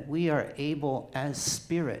that we are able as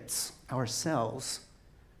spirits ourselves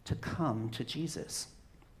to come to Jesus.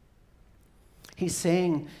 He's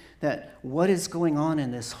saying that what is going on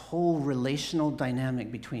in this whole relational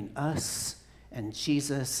dynamic between us and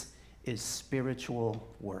Jesus is spiritual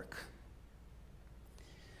work.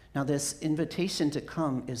 Now, this invitation to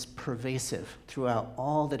come is pervasive throughout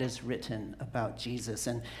all that is written about Jesus.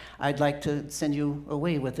 And I'd like to send you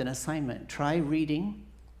away with an assignment. Try reading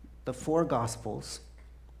the 4 Gospels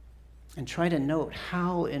and try to note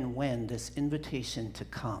how and when this invitation to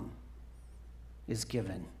come is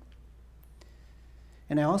given.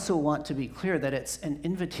 And I also want to be clear that it's an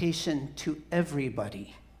invitation to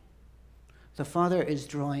everybody. The Father is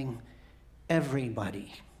drawing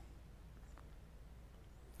everybody.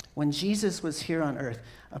 When Jesus was here on earth,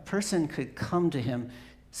 a person could come to him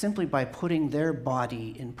simply by putting their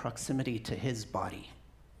body in proximity to his body.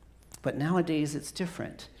 But nowadays it's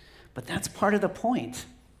different. But that's part of the point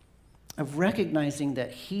of recognizing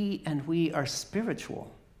that he and we are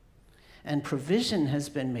spiritual. And provision has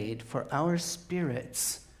been made for our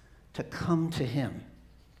spirits to come to him.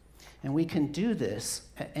 And we can do this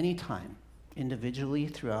at any time, individually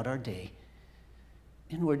throughout our day.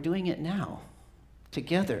 And we're doing it now,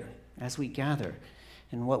 together, as we gather.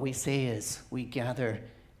 And what we say is, we gather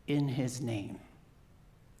in his name.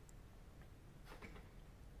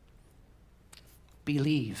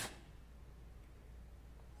 Believe.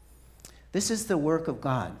 This is the work of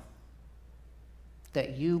God,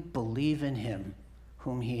 that you believe in him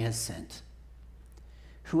whom he has sent.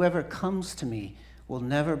 Whoever comes to me will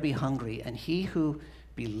never be hungry, and he who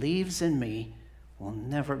believes in me will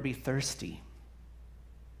never be thirsty.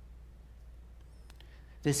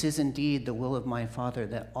 This is indeed the will of my Father,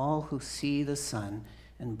 that all who see the Son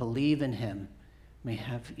and believe in him may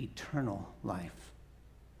have eternal life.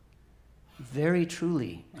 Very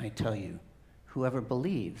truly, I tell you, whoever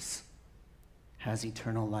believes has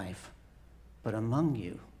eternal life. But among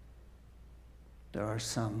you, there are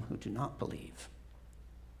some who do not believe.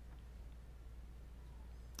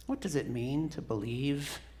 What does it mean to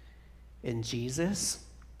believe in Jesus?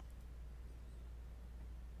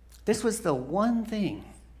 This was the one thing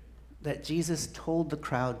that Jesus told the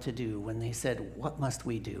crowd to do when they said, "What must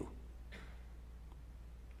we do?"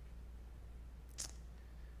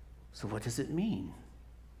 So what does it mean?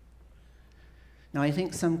 Now, I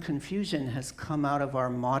think some confusion has come out of our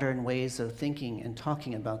modern ways of thinking and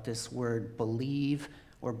talking about this word believe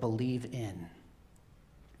or believe in.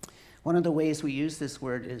 One of the ways we use this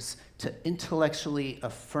word is to intellectually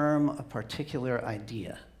affirm a particular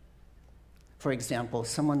idea. For example,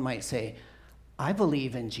 someone might say, "I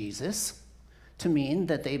believe in Jesus," to mean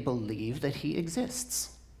that they believe that he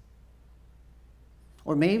exists.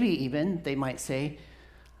 Or maybe even they might say,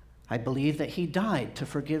 "I believe that he died to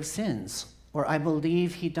forgive sins," or "I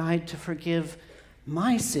believe he died to forgive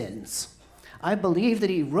my sins. I believe that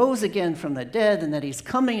he rose again from the dead and that he's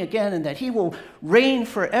coming again and that he will reign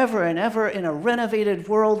forever and ever in a renovated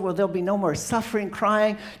world where there'll be no more suffering,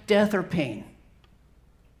 crying, death, or pain."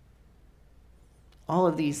 All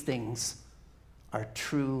of these things are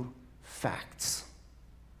true facts.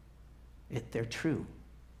 They're true.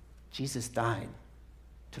 Jesus died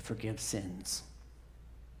to forgive sins.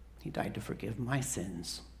 He died to forgive my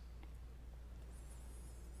sins.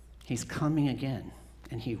 He's coming again,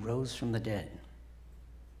 and he rose from the dead.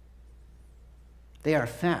 They are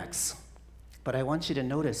facts, but I want you to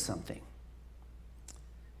notice something.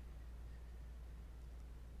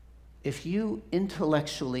 If you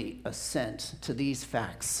intellectually assent to these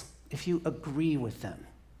facts, if you agree with them,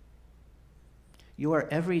 your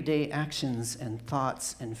everyday actions and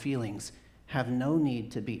thoughts and feelings have no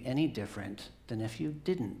need to be any different than if you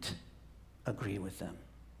didn't agree with them.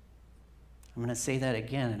 I'm going to say that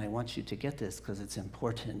again, and I want you to get this because it's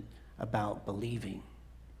important about believing.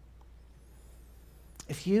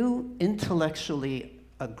 If you intellectually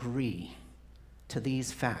agree to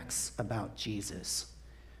these facts about Jesus,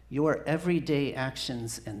 your everyday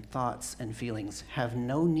actions and thoughts and feelings have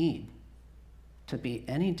no need to be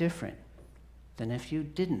any different than if you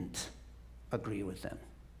didn't agree with them.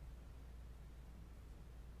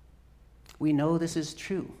 We know this is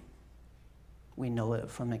true. We know it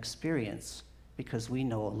from experience because we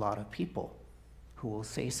know a lot of people who will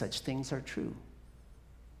say such things are true.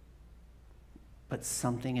 But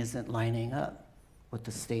something isn't lining up with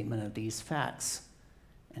the statement of these facts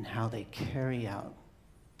and how they carry out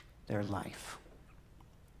their life.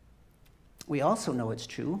 We also know it's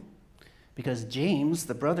true because James,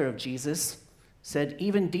 the brother of Jesus, said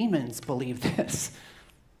even demons believe this.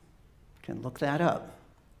 You can look that up.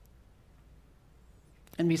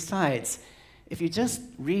 And besides, if you just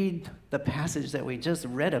read the passage that we just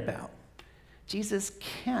read about, Jesus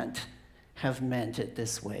can't have meant it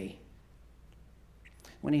this way.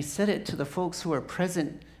 When he said it to the folks who were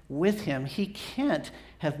present with him, he can't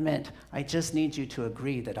have meant, I just need you to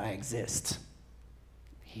agree that I exist.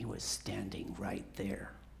 He was standing right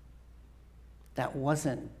there. That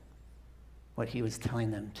wasn't what he was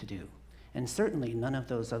telling them to do. And certainly none of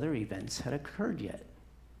those other events had occurred yet,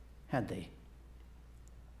 had they?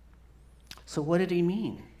 So what did he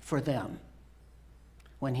mean for them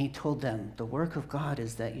when he told them, the work of God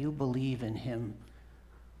is that you believe in him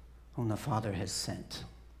whom the Father has sent?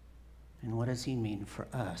 And what does he mean for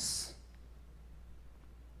us?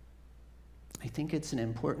 I think it's an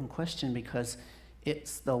important question because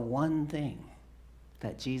it's the one thing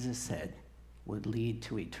that Jesus said would lead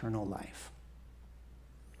to eternal life.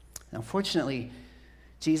 Now, fortunately,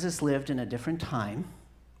 Jesus lived in a different time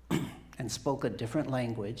and spoke a different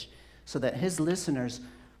language so that his listeners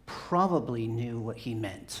probably knew what he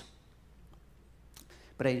meant.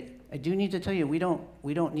 But I do need to tell you, we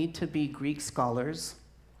don't need to be Greek scholars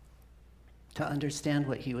to understand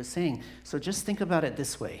what he was saying. So just think about it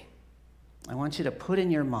this way. I want you to put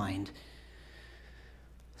in your mind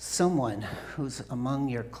someone who's among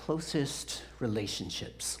your closest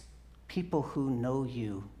relationships, people who know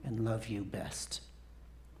you and love you best.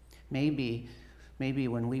 Maybe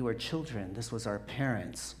when we were children, this was our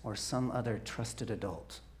parents or some other trusted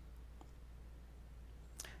adult.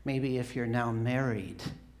 Maybe if you're now married,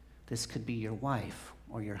 this could be your wife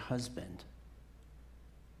or your husband.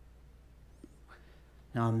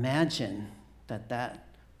 Now imagine that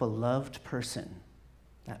beloved person,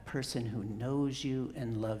 that person who knows you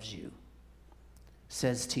and loves you,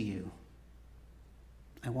 says to you,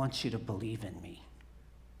 I want you to believe in me.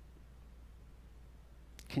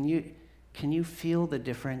 Can you feel the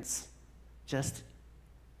difference just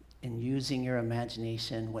in using your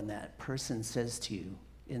imagination when that person says to you,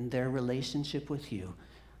 in their relationship with you,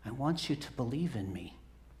 I want you to believe in me?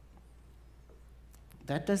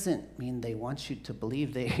 That doesn't mean they want you to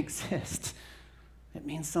believe they exist. It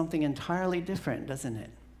means something entirely different, doesn't it?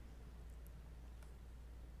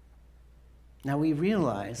 Now we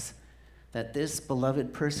realize that this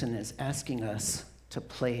beloved person is asking us to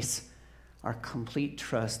place our complete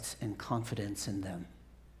trust and confidence in them.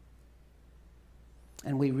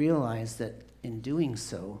 And we realize that in doing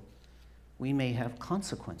so, we may have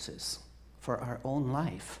consequences for our own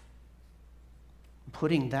life.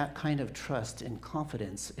 Putting that kind of trust and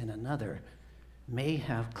confidence in another may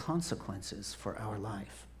have consequences for our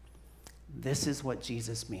life. This is what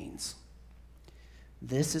Jesus means.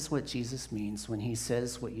 This is what Jesus means when he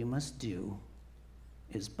says what you must do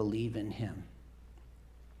is believe in him.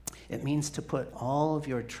 It means to put all of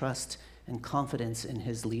your trust and confidence in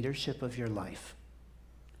his leadership of your life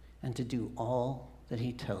and to do all that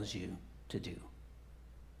he tells you to do.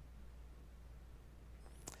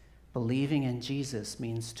 Believing in Jesus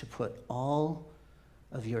means to put all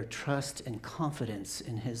of your trust and confidence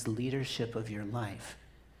in his leadership of your life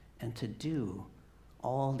and to do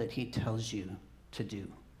all that he tells you to do,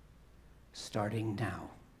 starting now.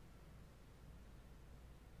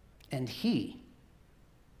 And he,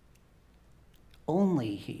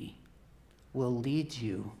 only he, will lead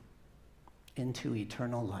you into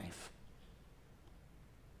eternal life.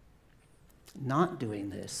 Not doing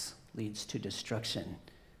this leads to destruction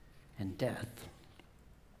and death.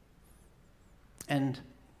 And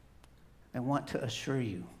I want to assure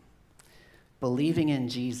you, believing in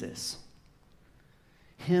Jesus,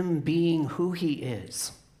 him being who he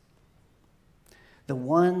is, the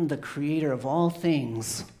one, the creator of all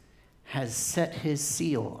things, has set his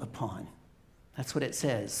seal upon. That's what it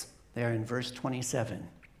says there in verse 27.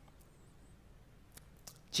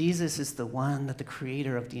 Jesus is the one that the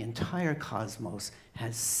creator of the entire cosmos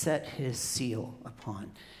has set his seal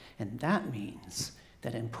upon. And that means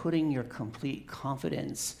that in putting your complete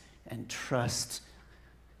confidence and trust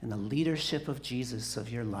in the leadership of Jesus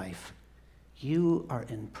of your life, you are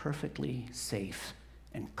in perfectly safe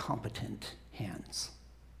and competent hands.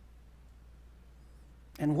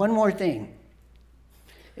 And one more thing.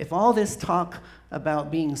 If all this talk about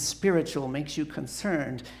being spiritual makes you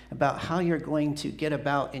concerned about how you're going to get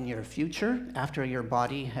about in your future after your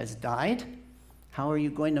body has died, how are you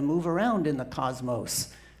going to move around in the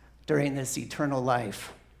cosmos during this eternal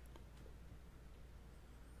life?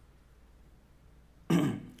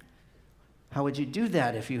 How would you do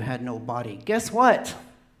that if you had no body? Guess what?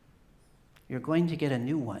 You're going to get a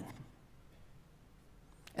new one.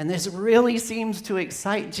 And this really seems to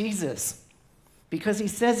excite Jesus because he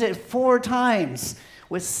says it 4 times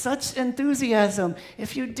with such enthusiasm.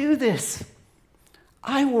 If you do this,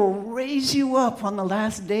 I will raise you up on the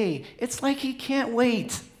last day. It's like he can't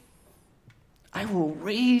wait. I will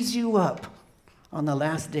raise you up on the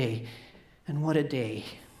last day. And what a day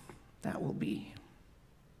that will be.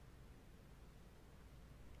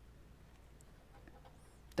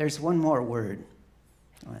 There's one more word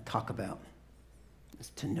I want to talk about. It's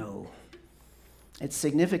to know. It's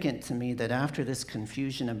significant to me that after this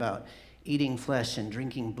confusion about eating flesh and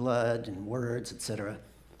drinking blood and words, etc.,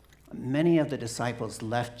 many of the disciples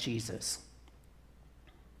left Jesus.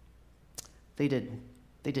 They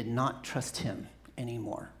did not trust him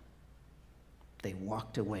anymore. They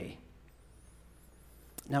walked away.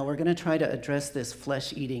 Now, we're going to try to address this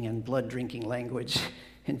flesh-eating and blood-drinking language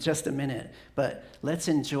in just a minute, but let's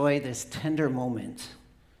enjoy this tender moment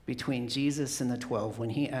between Jesus and the 12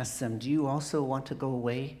 when he asks them, do you also want to go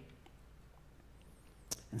away?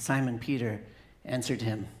 And Simon Peter answered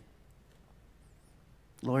him,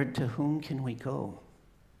 Lord, to whom can we go?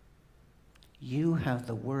 You have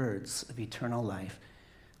the words of eternal life.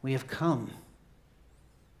 We have come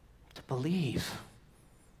to believe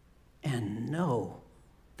and know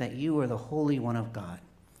that you are the Holy One of God.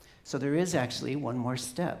 So there is actually one more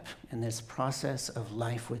step in this process of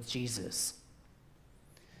life with Jesus.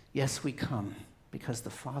 Yes, we come because the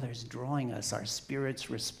Father's drawing us. Our spirits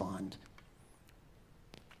respond.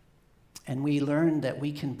 And we learn that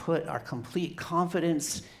we can put our complete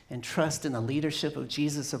confidence and trust in the leadership of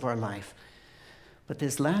Jesus of our life. But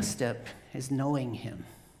this last step is knowing him.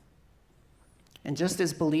 And just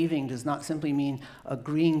as believing does not simply mean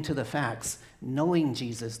agreeing to the facts, knowing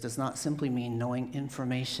Jesus does not simply mean knowing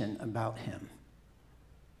information about him.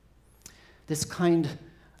 This kind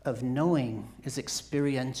of knowing is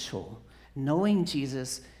experiential. Knowing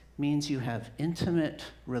Jesus means you have intimate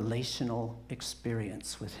relational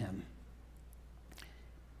experience with him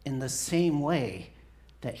in the same way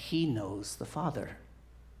that he knows the Father.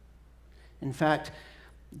 In fact,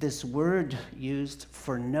 this word used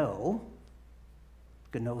for know,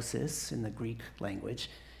 gnosis in the Greek language,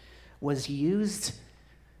 was used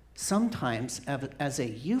sometimes as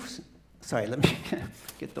a sorry, let me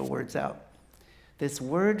get the words out. This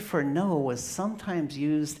word for know was sometimes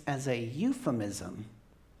used as a euphemism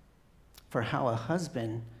for how a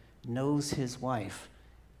husband knows his wife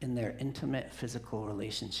in their intimate physical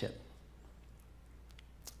relationship.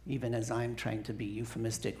 Even as I'm trying to be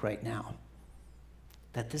euphemistic right now,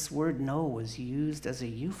 that this word know was used as a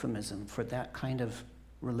euphemism for that kind of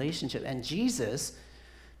relationship. And Jesus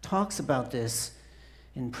talks about this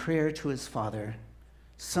in prayer to his Father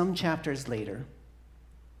some chapters later,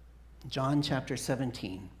 John chapter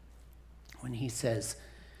 17, when he says,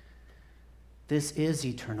 this is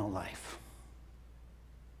eternal life,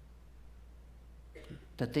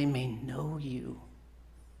 that they may know you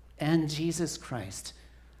and Jesus Christ,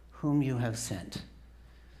 whom you have sent.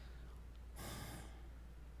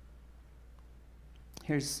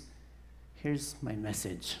 Here's my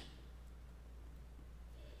message.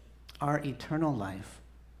 Our eternal life,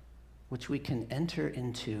 which we can enter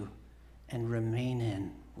into and remain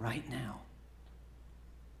in right now,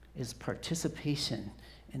 is participation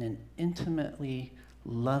in an intimately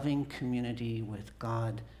loving community with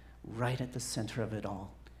God right at the center of it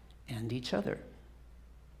all, and each other.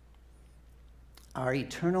 Our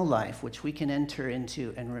eternal life, which we can enter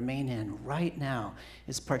into and remain in right now,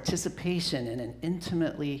 is participation in an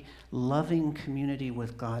intimately loving community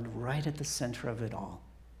with God right at the center of it all.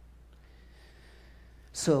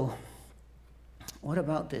 So, what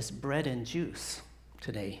about this bread and juice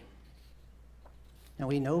today? Now,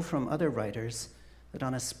 we know from other writers that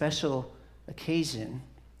on a special occasion,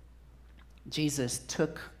 Jesus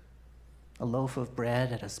took a loaf of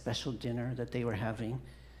bread at a special dinner that they were having,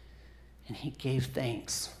 and he gave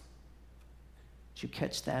thanks. Did you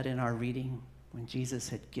catch that in our reading when Jesus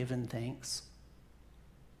had given thanks?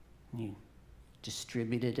 And he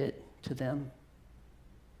distributed it to them.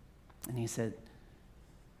 And he said,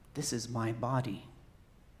 this is my body,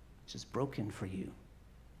 which is broken for you.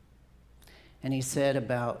 And he said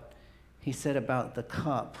about the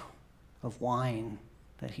cup of wine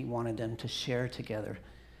that he wanted them to share together.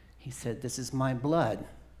 He said, this is my blood,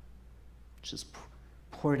 which is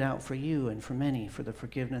poured out for you and for many for the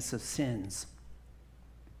forgiveness of sins.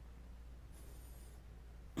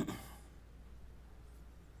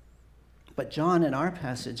 But John in our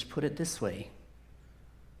passage put it this way: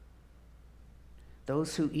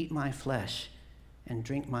 those who eat my flesh and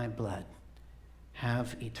drink my blood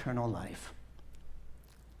have eternal life,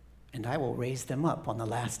 and I will raise them up on the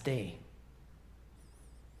last day.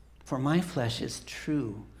 For my flesh is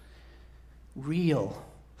true, real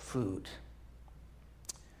food.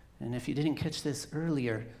 And if you didn't catch this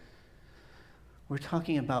earlier, we're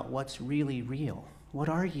talking about what's really real. What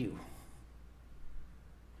are you?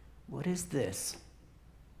 What is this?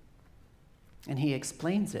 And he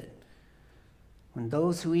explains it. When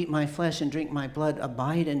those who eat my flesh and drink my blood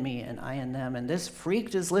abide in me and I in them. And this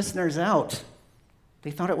freaked his listeners out.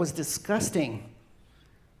 They thought it was disgusting.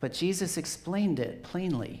 But Jesus explained it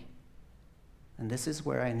plainly. And this is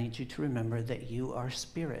where I need you to remember that you are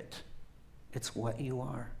spirit. It's what you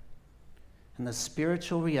are. And the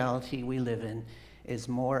spiritual reality we live in is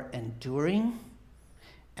more enduring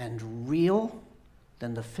and real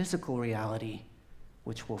than the physical reality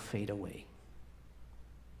which will fade away.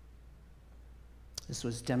 This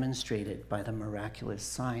was demonstrated by the miraculous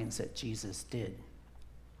signs that Jesus did.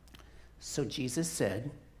 So Jesus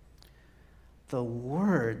said, "The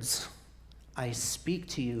words I speak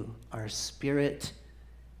to you are spirit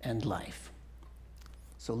and life."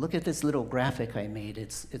 So look at this little graphic I made.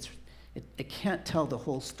 It can't tell the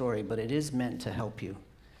whole story, but it is meant to help you.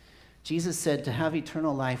 Jesus said to have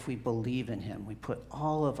eternal life, we believe in him. We put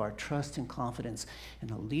all of our trust and confidence in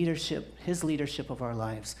his leadership of our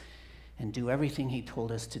lives, and do everything he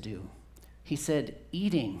told us to do. He said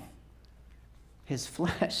eating his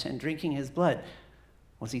flesh and drinking his blood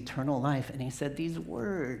was eternal life. And he said these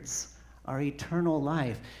words are eternal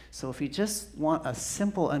life. So if you just want a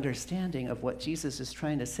simple understanding of what Jesus is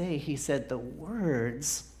trying to say, he said the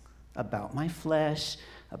words about my flesh,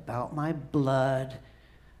 about my blood,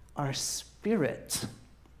 are spirit,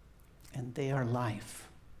 and they are life.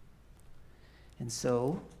 And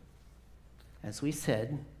so, as we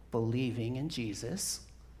said, believing in Jesus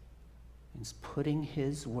means putting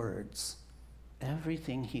his words,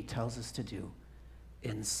 everything he tells us to do,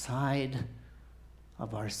 inside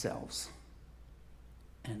of ourselves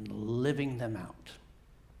and living them out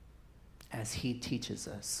as he teaches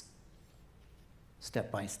us,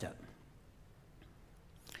 step by step.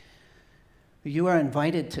 You are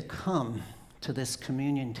invited to come to this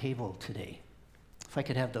communion table today. If I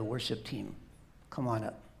could have the worship team come on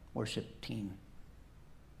up, worship team.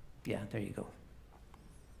 Yeah, there you go.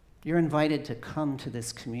 You're invited to come to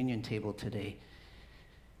this communion table today,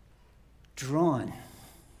 drawn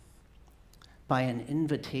by an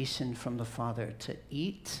invitation from the Father to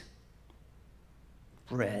eat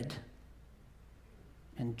bread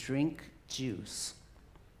and drink juice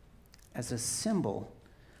as a symbol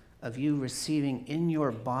of you receiving in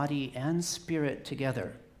your body and spirit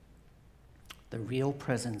together the real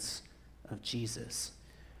presence of Jesus.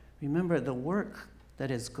 Remember, the work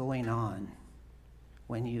that is going on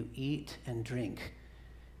when you eat and drink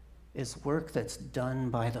is work that's done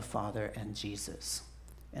by the Father and Jesus.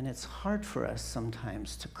 And it's hard for us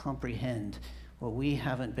sometimes to comprehend what we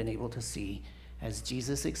haven't been able to see. As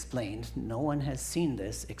Jesus explained, no one has seen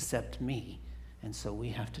this except me. And so we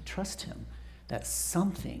have to trust him that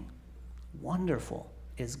something wonderful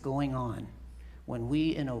is going on when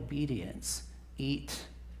we, in obedience, eat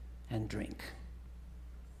and drink.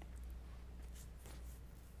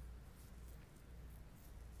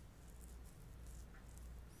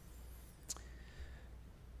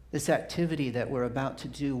 This activity that we're about to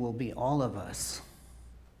do will be all of us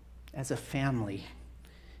as a family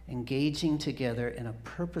engaging together in a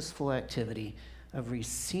purposeful activity of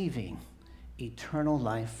receiving eternal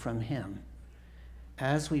life from him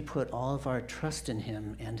as we put all of our trust in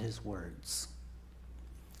him and his words.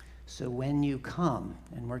 So when you come,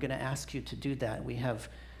 and we're going to ask you to do that, we have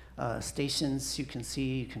stations you can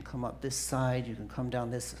see. You can come up this side, you can come down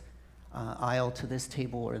this aisle to this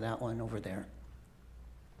table or that one over there.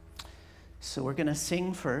 So we're going to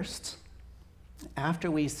sing first. After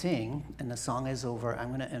we sing and the song is over, I'm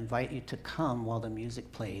going to invite you to come while the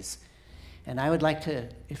music plays. And I would like to,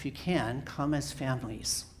 if you can, come as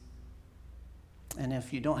families. And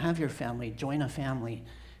if you don't have your family, join a family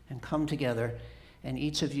and come together, and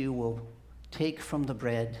each of you will take from the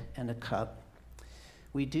bread and a cup.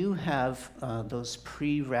 We do have those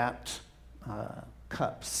pre-wrapped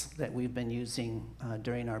cups that we've been using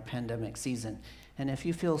during our pandemic season. And if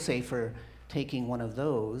you feel safer taking one of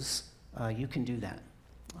those, you can do that,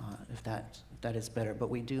 if that is better. But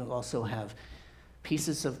we do also have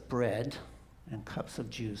pieces of bread and cups of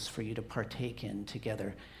juice for you to partake in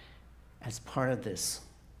together as part of this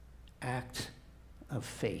act of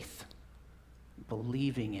faith,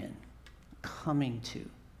 believing in, coming to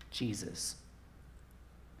Jesus.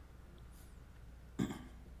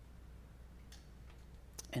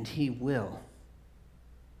 And he will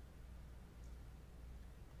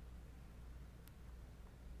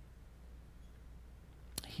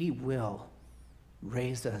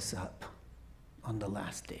raise us up on the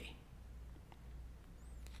last day.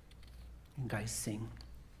 You guys sing.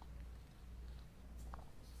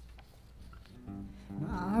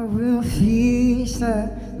 I will feast feast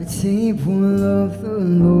at the table of the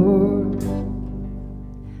Lord.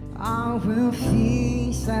 I will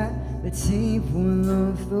feast at the table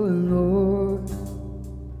of the Lord.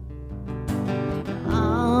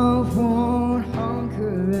 I won't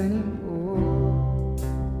hunger anymore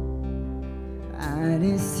at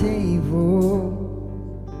His table.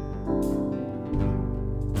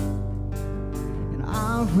 And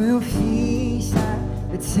I will feast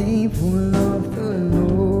at the table of the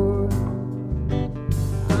Lord.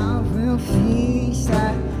 I will feast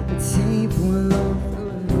at the table of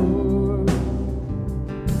the Lord.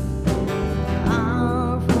 I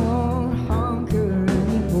won't hunger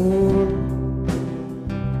anymore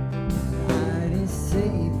at His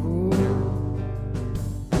table.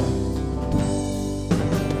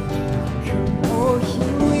 Come all ye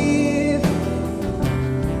with,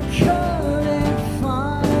 come and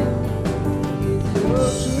find His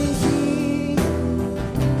yoke is easy,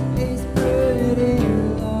 His burden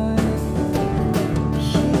light.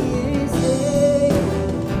 He is able,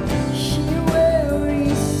 He will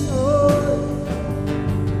restore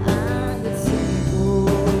at the table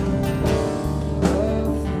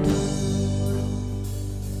of the Lord.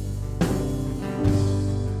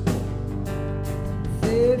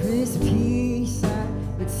 There is peace at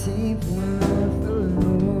the table of the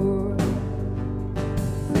Lord.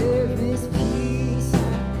 There is peace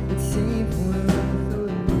at the table of the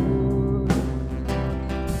Lord.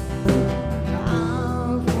 I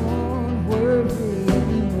won't worry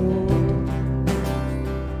anymore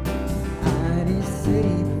at His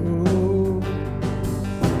table.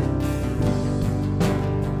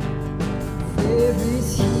 There is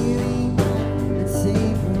healing at the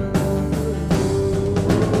table of the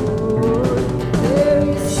Lord. There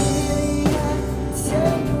is healing at the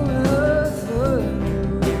table of the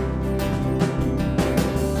Lord.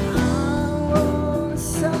 I won't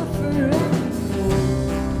suffer anymore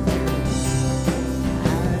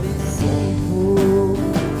at His table.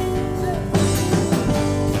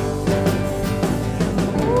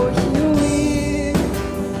 Oh, you will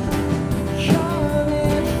come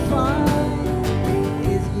and find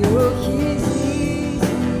His yoke is easy,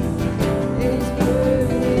 His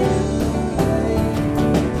burden light.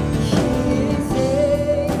 He is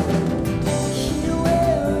able, He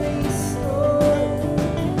will restore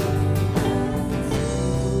at the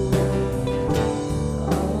table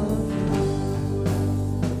of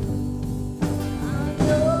I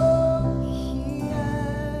know He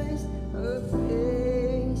has a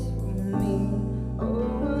place for me. Oh,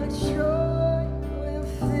 what joy will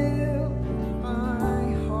fill my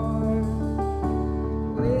heart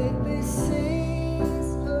with the saints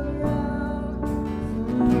around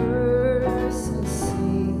the mercy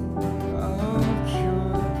seat of God.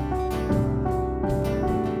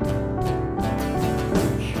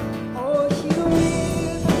 Oh, you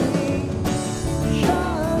with me,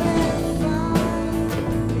 come and find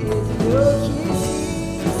His yoke is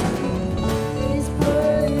easy, His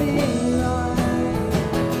burden light.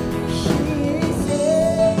 He is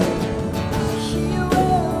able, He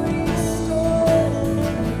will restore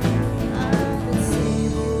at the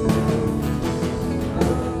table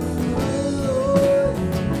of the Lord,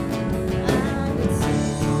 at the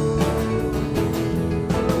table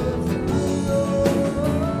of the Lord,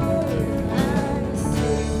 at His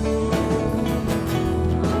table of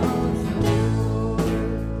the Lord.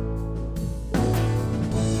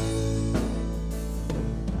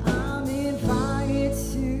 I'm invited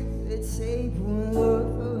to the table of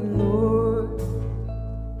the Lord.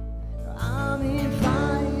 I'm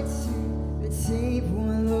invited to the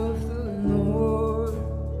table of the Lord.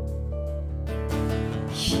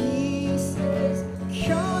 He says,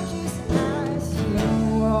 come just as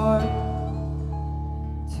you are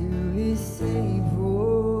to His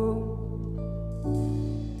table.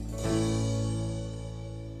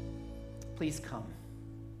 Please come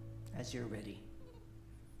as you're ready.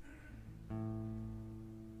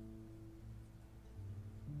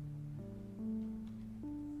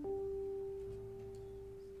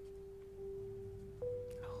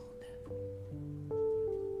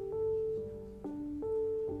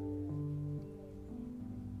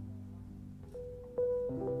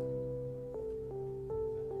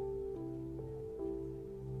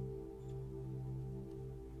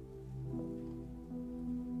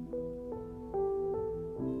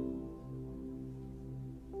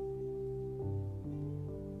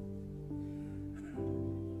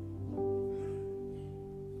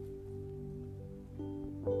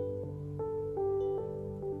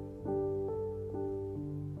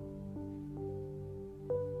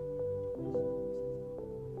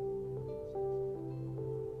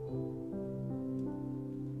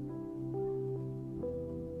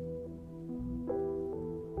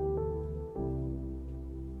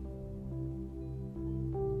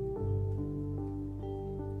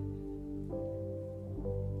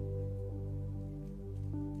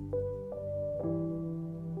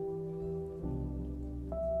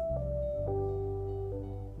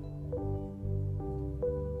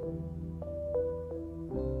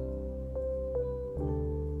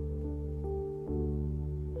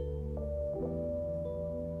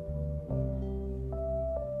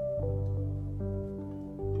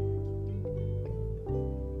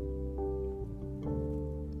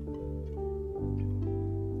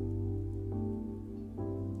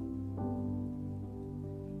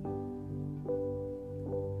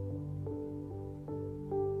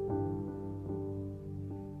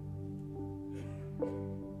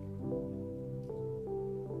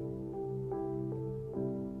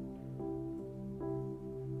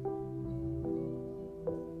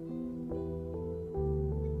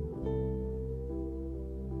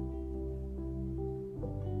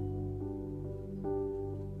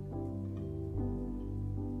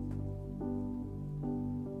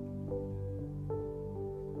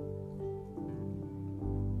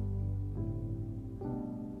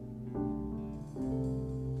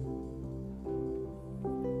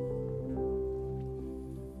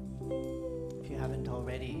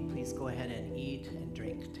 already, please go ahead and eat and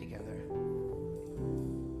drink together.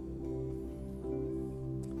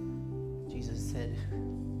 Jesus said,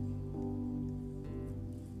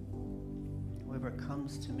 whoever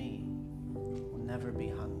comes to me will never be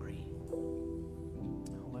hungry.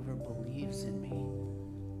 Whoever believes in me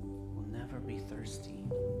will never be thirsty.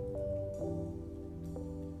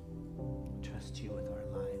 Trust you with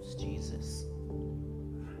our lives, Jesus.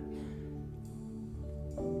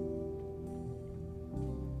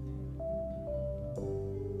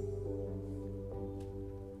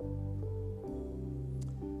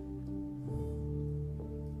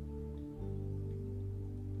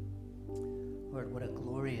 Lord, what a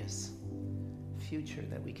glorious future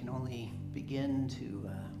that we can only begin to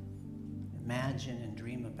imagine and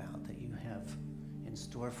dream about that you have in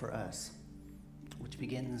store for us, which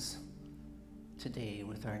begins today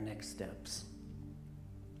with our next steps,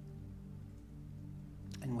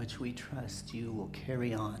 in which we trust you will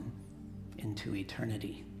carry on into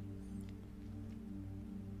eternity.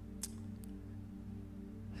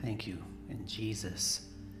 Thank you. In Jesus'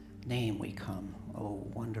 name we come, O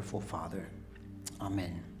wonderful Father.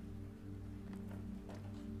 Amen.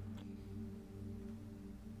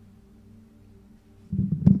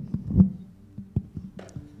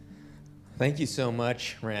 Thank you so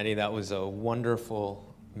much, Randy. That was a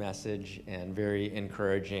wonderful message and very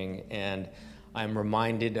encouraging. And I'm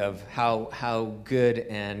reminded of how good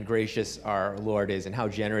and gracious our Lord is and how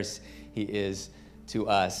generous he is to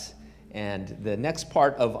us. And the next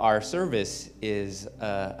part of our service is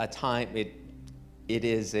a time, it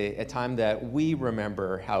is a time that we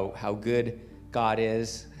remember how good God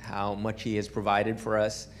is, how much he has provided for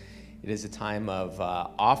us. It is a time of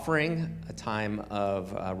offering, a time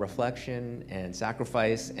of reflection and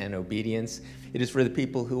sacrifice and obedience. It is for the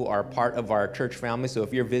people who are part of our church family. So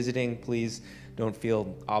if you're visiting, please don't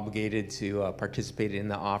feel obligated to participate in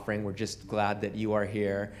the offering. We're just glad that you are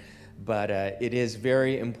here. But it is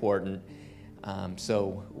very important.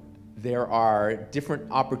 So there are different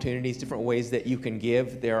opportunities, different ways that you can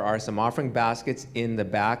give. There are some offering baskets in the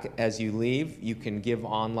back as you leave. You can give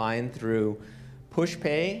online through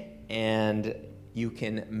PushPay, and you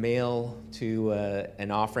can mail to an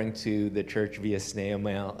offering to the church via snail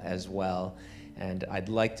mail as well. And I'd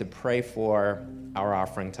like to pray for our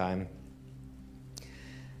offering time.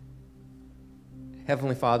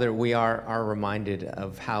 Heavenly Father, we are reminded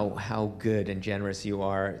of how good and generous you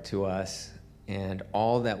are to us, and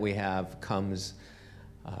all that we have comes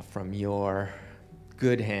from your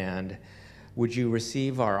good hand. Would you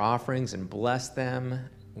receive our offerings and bless them?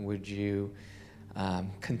 Would you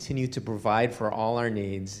continue to provide for all our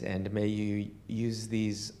needs, and may you use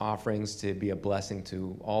these offerings to be a blessing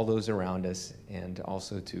to all those around us, and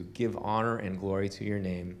also to give honor and glory to your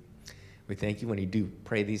name. We thank you when you do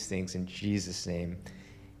pray these things in Jesus' name.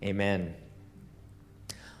 Amen.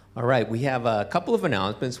 All right, we have a couple of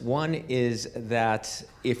announcements. One is that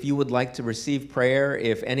if you would like to receive prayer,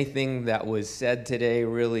 if anything that was said today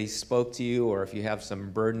really spoke to you, or if you have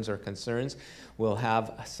some burdens or concerns, we'll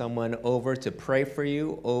have someone over to pray for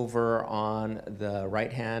you over on the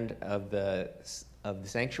right hand of the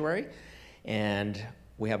sanctuary. And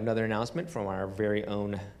we have another announcement from our very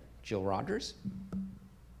own Jill Rogers.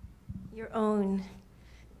 Your own.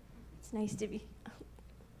 It's nice to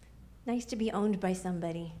be owned by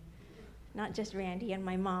somebody, not just Randy and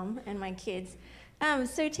my mom and my kids.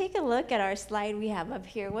 So take a look at our slide we have up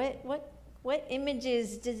here. What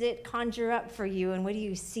images does it conjure up for you, and what do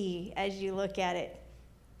you see as you look at it?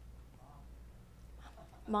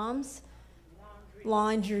 Moms?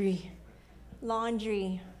 Laundry.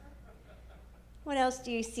 What else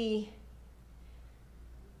do you see?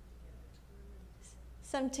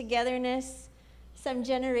 Some togetherness, some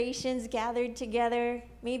generations gathered together,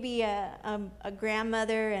 maybe a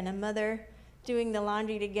grandmother and a mother doing the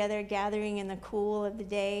laundry together, gathering in the cool of the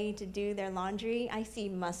day to do their laundry. I see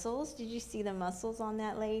muscles. Did you see the muscles on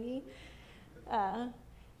that lady?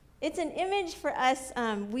 It's an image for us.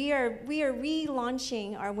 We are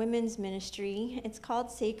relaunching our women's ministry. It's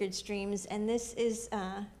called Sacred Streams, and this is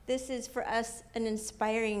for us an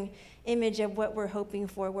inspiring image of what we're hoping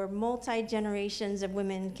for, where multi-generations of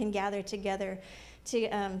women can gather together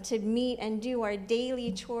to meet and do our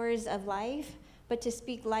daily chores of life, but to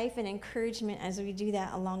speak life and encouragement as we do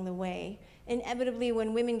that along the way. Inevitably,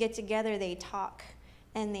 when women get together, they talk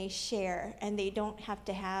and they share, and they don't have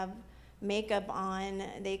to have makeup on.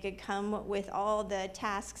 They could come with all the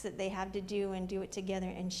tasks that they have to do and do it together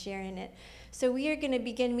and share in it. So we are going to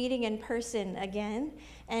begin meeting in person again,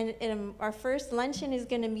 and our first luncheon is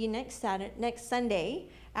going to be next Sunday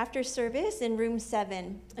after service in room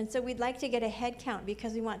 7. And so we'd like to get a head count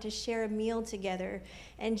because we want to share a meal together.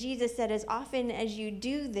 And Jesus said, as often as you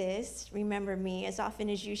do this, remember me, as often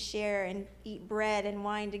as you share and eat bread and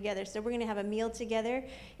wine together. So we're going to have a meal together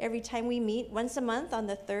every time we meet. Once a month on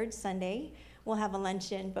the 3rd Sunday, we'll have a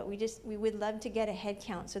luncheon. But we would love to get a head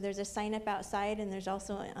count. So there's a sign up outside, and there's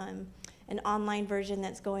also an online version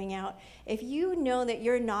that's going out. If you know that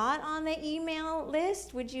you're not on the email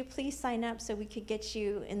list, would you please sign up so we could get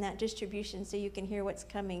you in that distribution so you can hear what's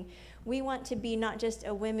coming? We want to be not just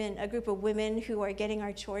a group of women who are getting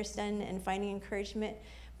our chores done and finding encouragement,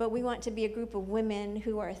 but we want to be a group of women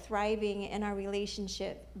who are thriving in our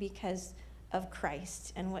relationship because of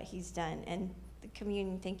Christ and what he's done. And the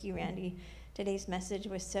communion, thank you, Randy. Today's message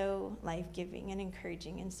was so life-giving and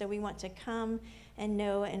encouraging. And so we want to come and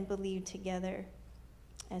know and believe together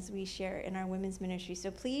as we share in our women's ministry.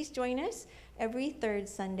 So please join us every 3rd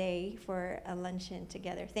Sunday for a luncheon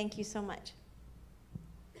together. Thank you so much.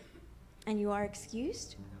 And you are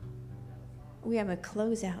excused. We have a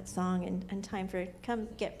closeout song and time for come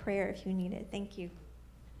get prayer if you need it. Thank you.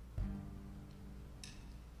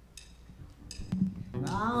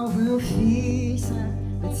 I will feast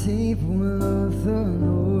at the table of the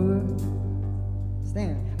Lord.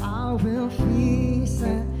 Stand. I will feast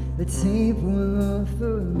at the table of the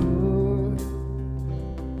Lord.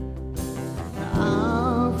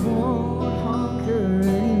 I won't hunger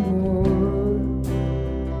anymore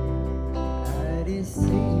at his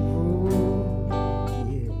table.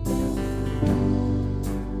 Yeah.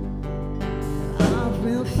 I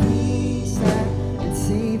will feast at the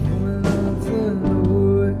table of the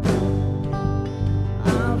Lord.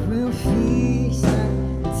 I will feast at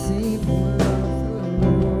the table of the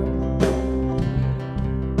Lord.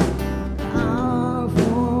 I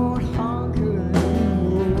won't hunger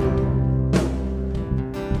anymore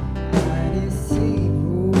at his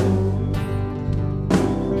table.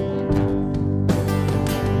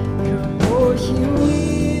 Come, oh, you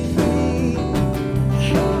weary,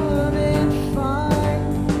 come and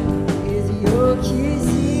find his yoke is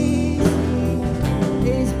easy,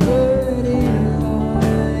 his burden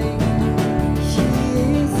light. She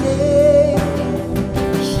is able,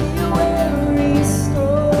 she will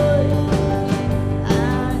restore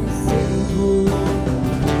at his table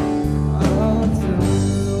of the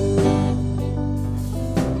Lord.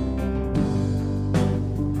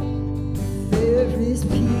 There is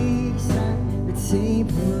peace at the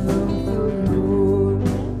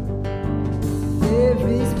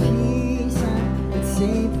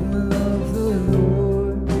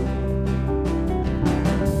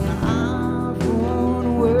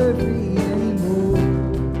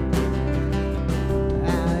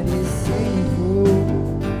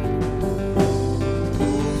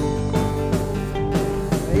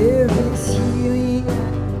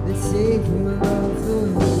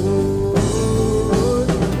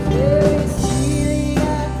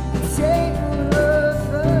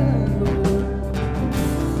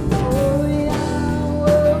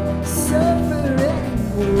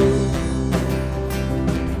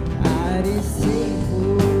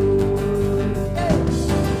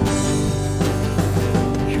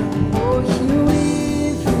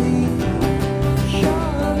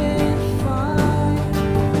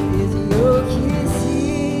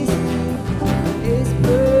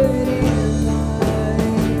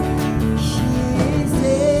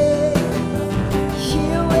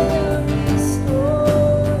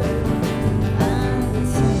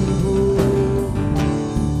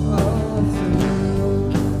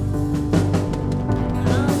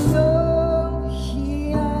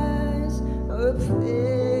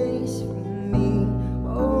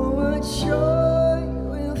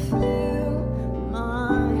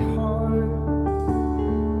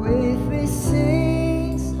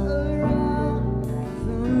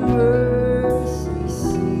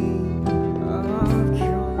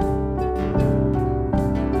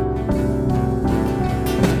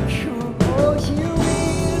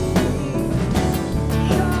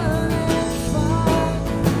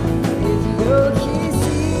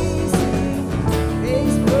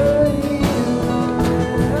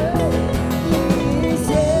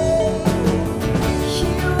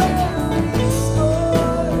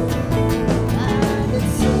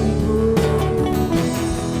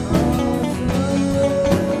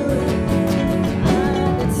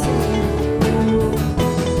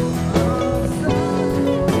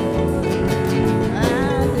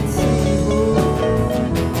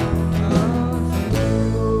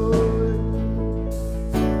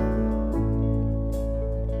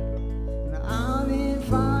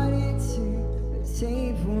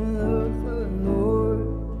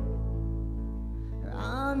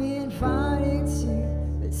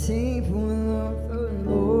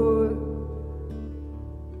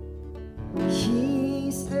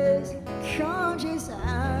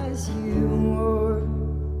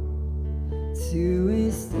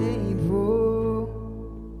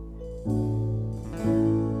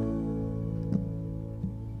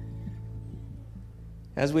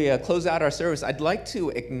As we close out our service, I'd like to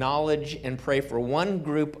acknowledge and pray for one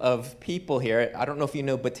group of people here. I don't know if you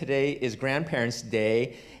know, but today is Grandparents'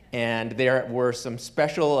 Day, and there were some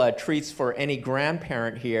special treats for any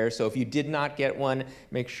grandparent here. So if you did not get one,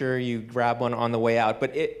 make sure you grab one on the way out.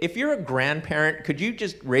 But if you're a grandparent, could you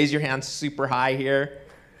just raise your hand super high here?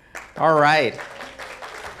 All right.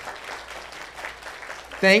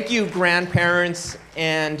 Thank you, grandparents.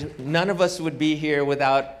 And none of us would be here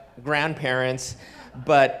without grandparents.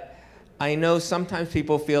 But I know sometimes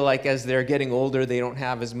people feel like as they're getting older, they don't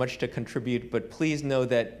have as much to contribute. But please know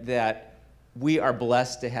that we are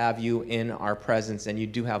blessed to have you in our presence, and you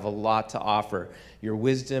do have a lot to offer. Your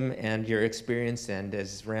wisdom and your experience, and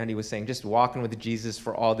as Randy was saying, just walking with Jesus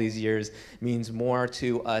for all these years means more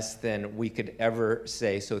to us than we could ever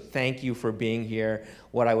say. So thank you for being here.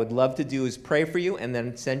 What I would love to do is pray for you and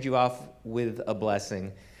then send you off with a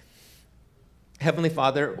blessing. Heavenly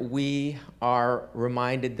Father, we are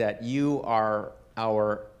reminded that you are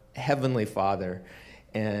our Heavenly Father,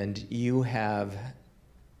 and you have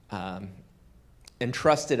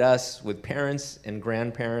entrusted us with parents and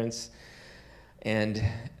grandparents, and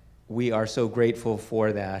we are so grateful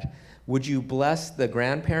for that. Would you bless the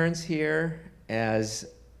grandparents here as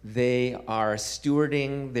they are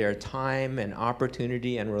stewarding their time and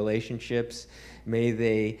opportunity and relationships? May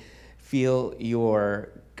they feel your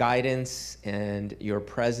guidance and your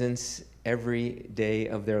presence every day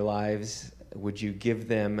of their lives. Would you give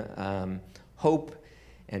them hope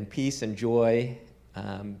and peace and joy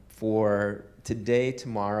for today,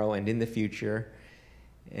 tomorrow, and in the future?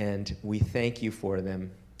 And we thank you for them.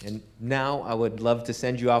 And now I would love to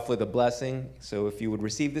send you off with a blessing. So if you would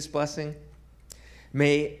receive this blessing,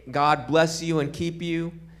 may God bless you and keep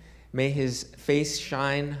you. May his face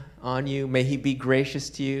shine on you. May he be gracious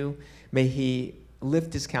to you. May he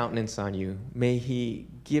lift his countenance on you. May he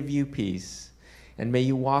give you peace. And may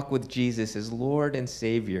you walk with Jesus as Lord and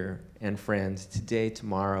Savior and friend today,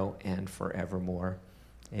 tomorrow, and forevermore.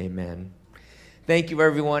 Amen. Thank you,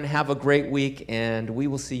 everyone. Have a great week, and we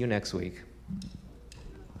will see you next week.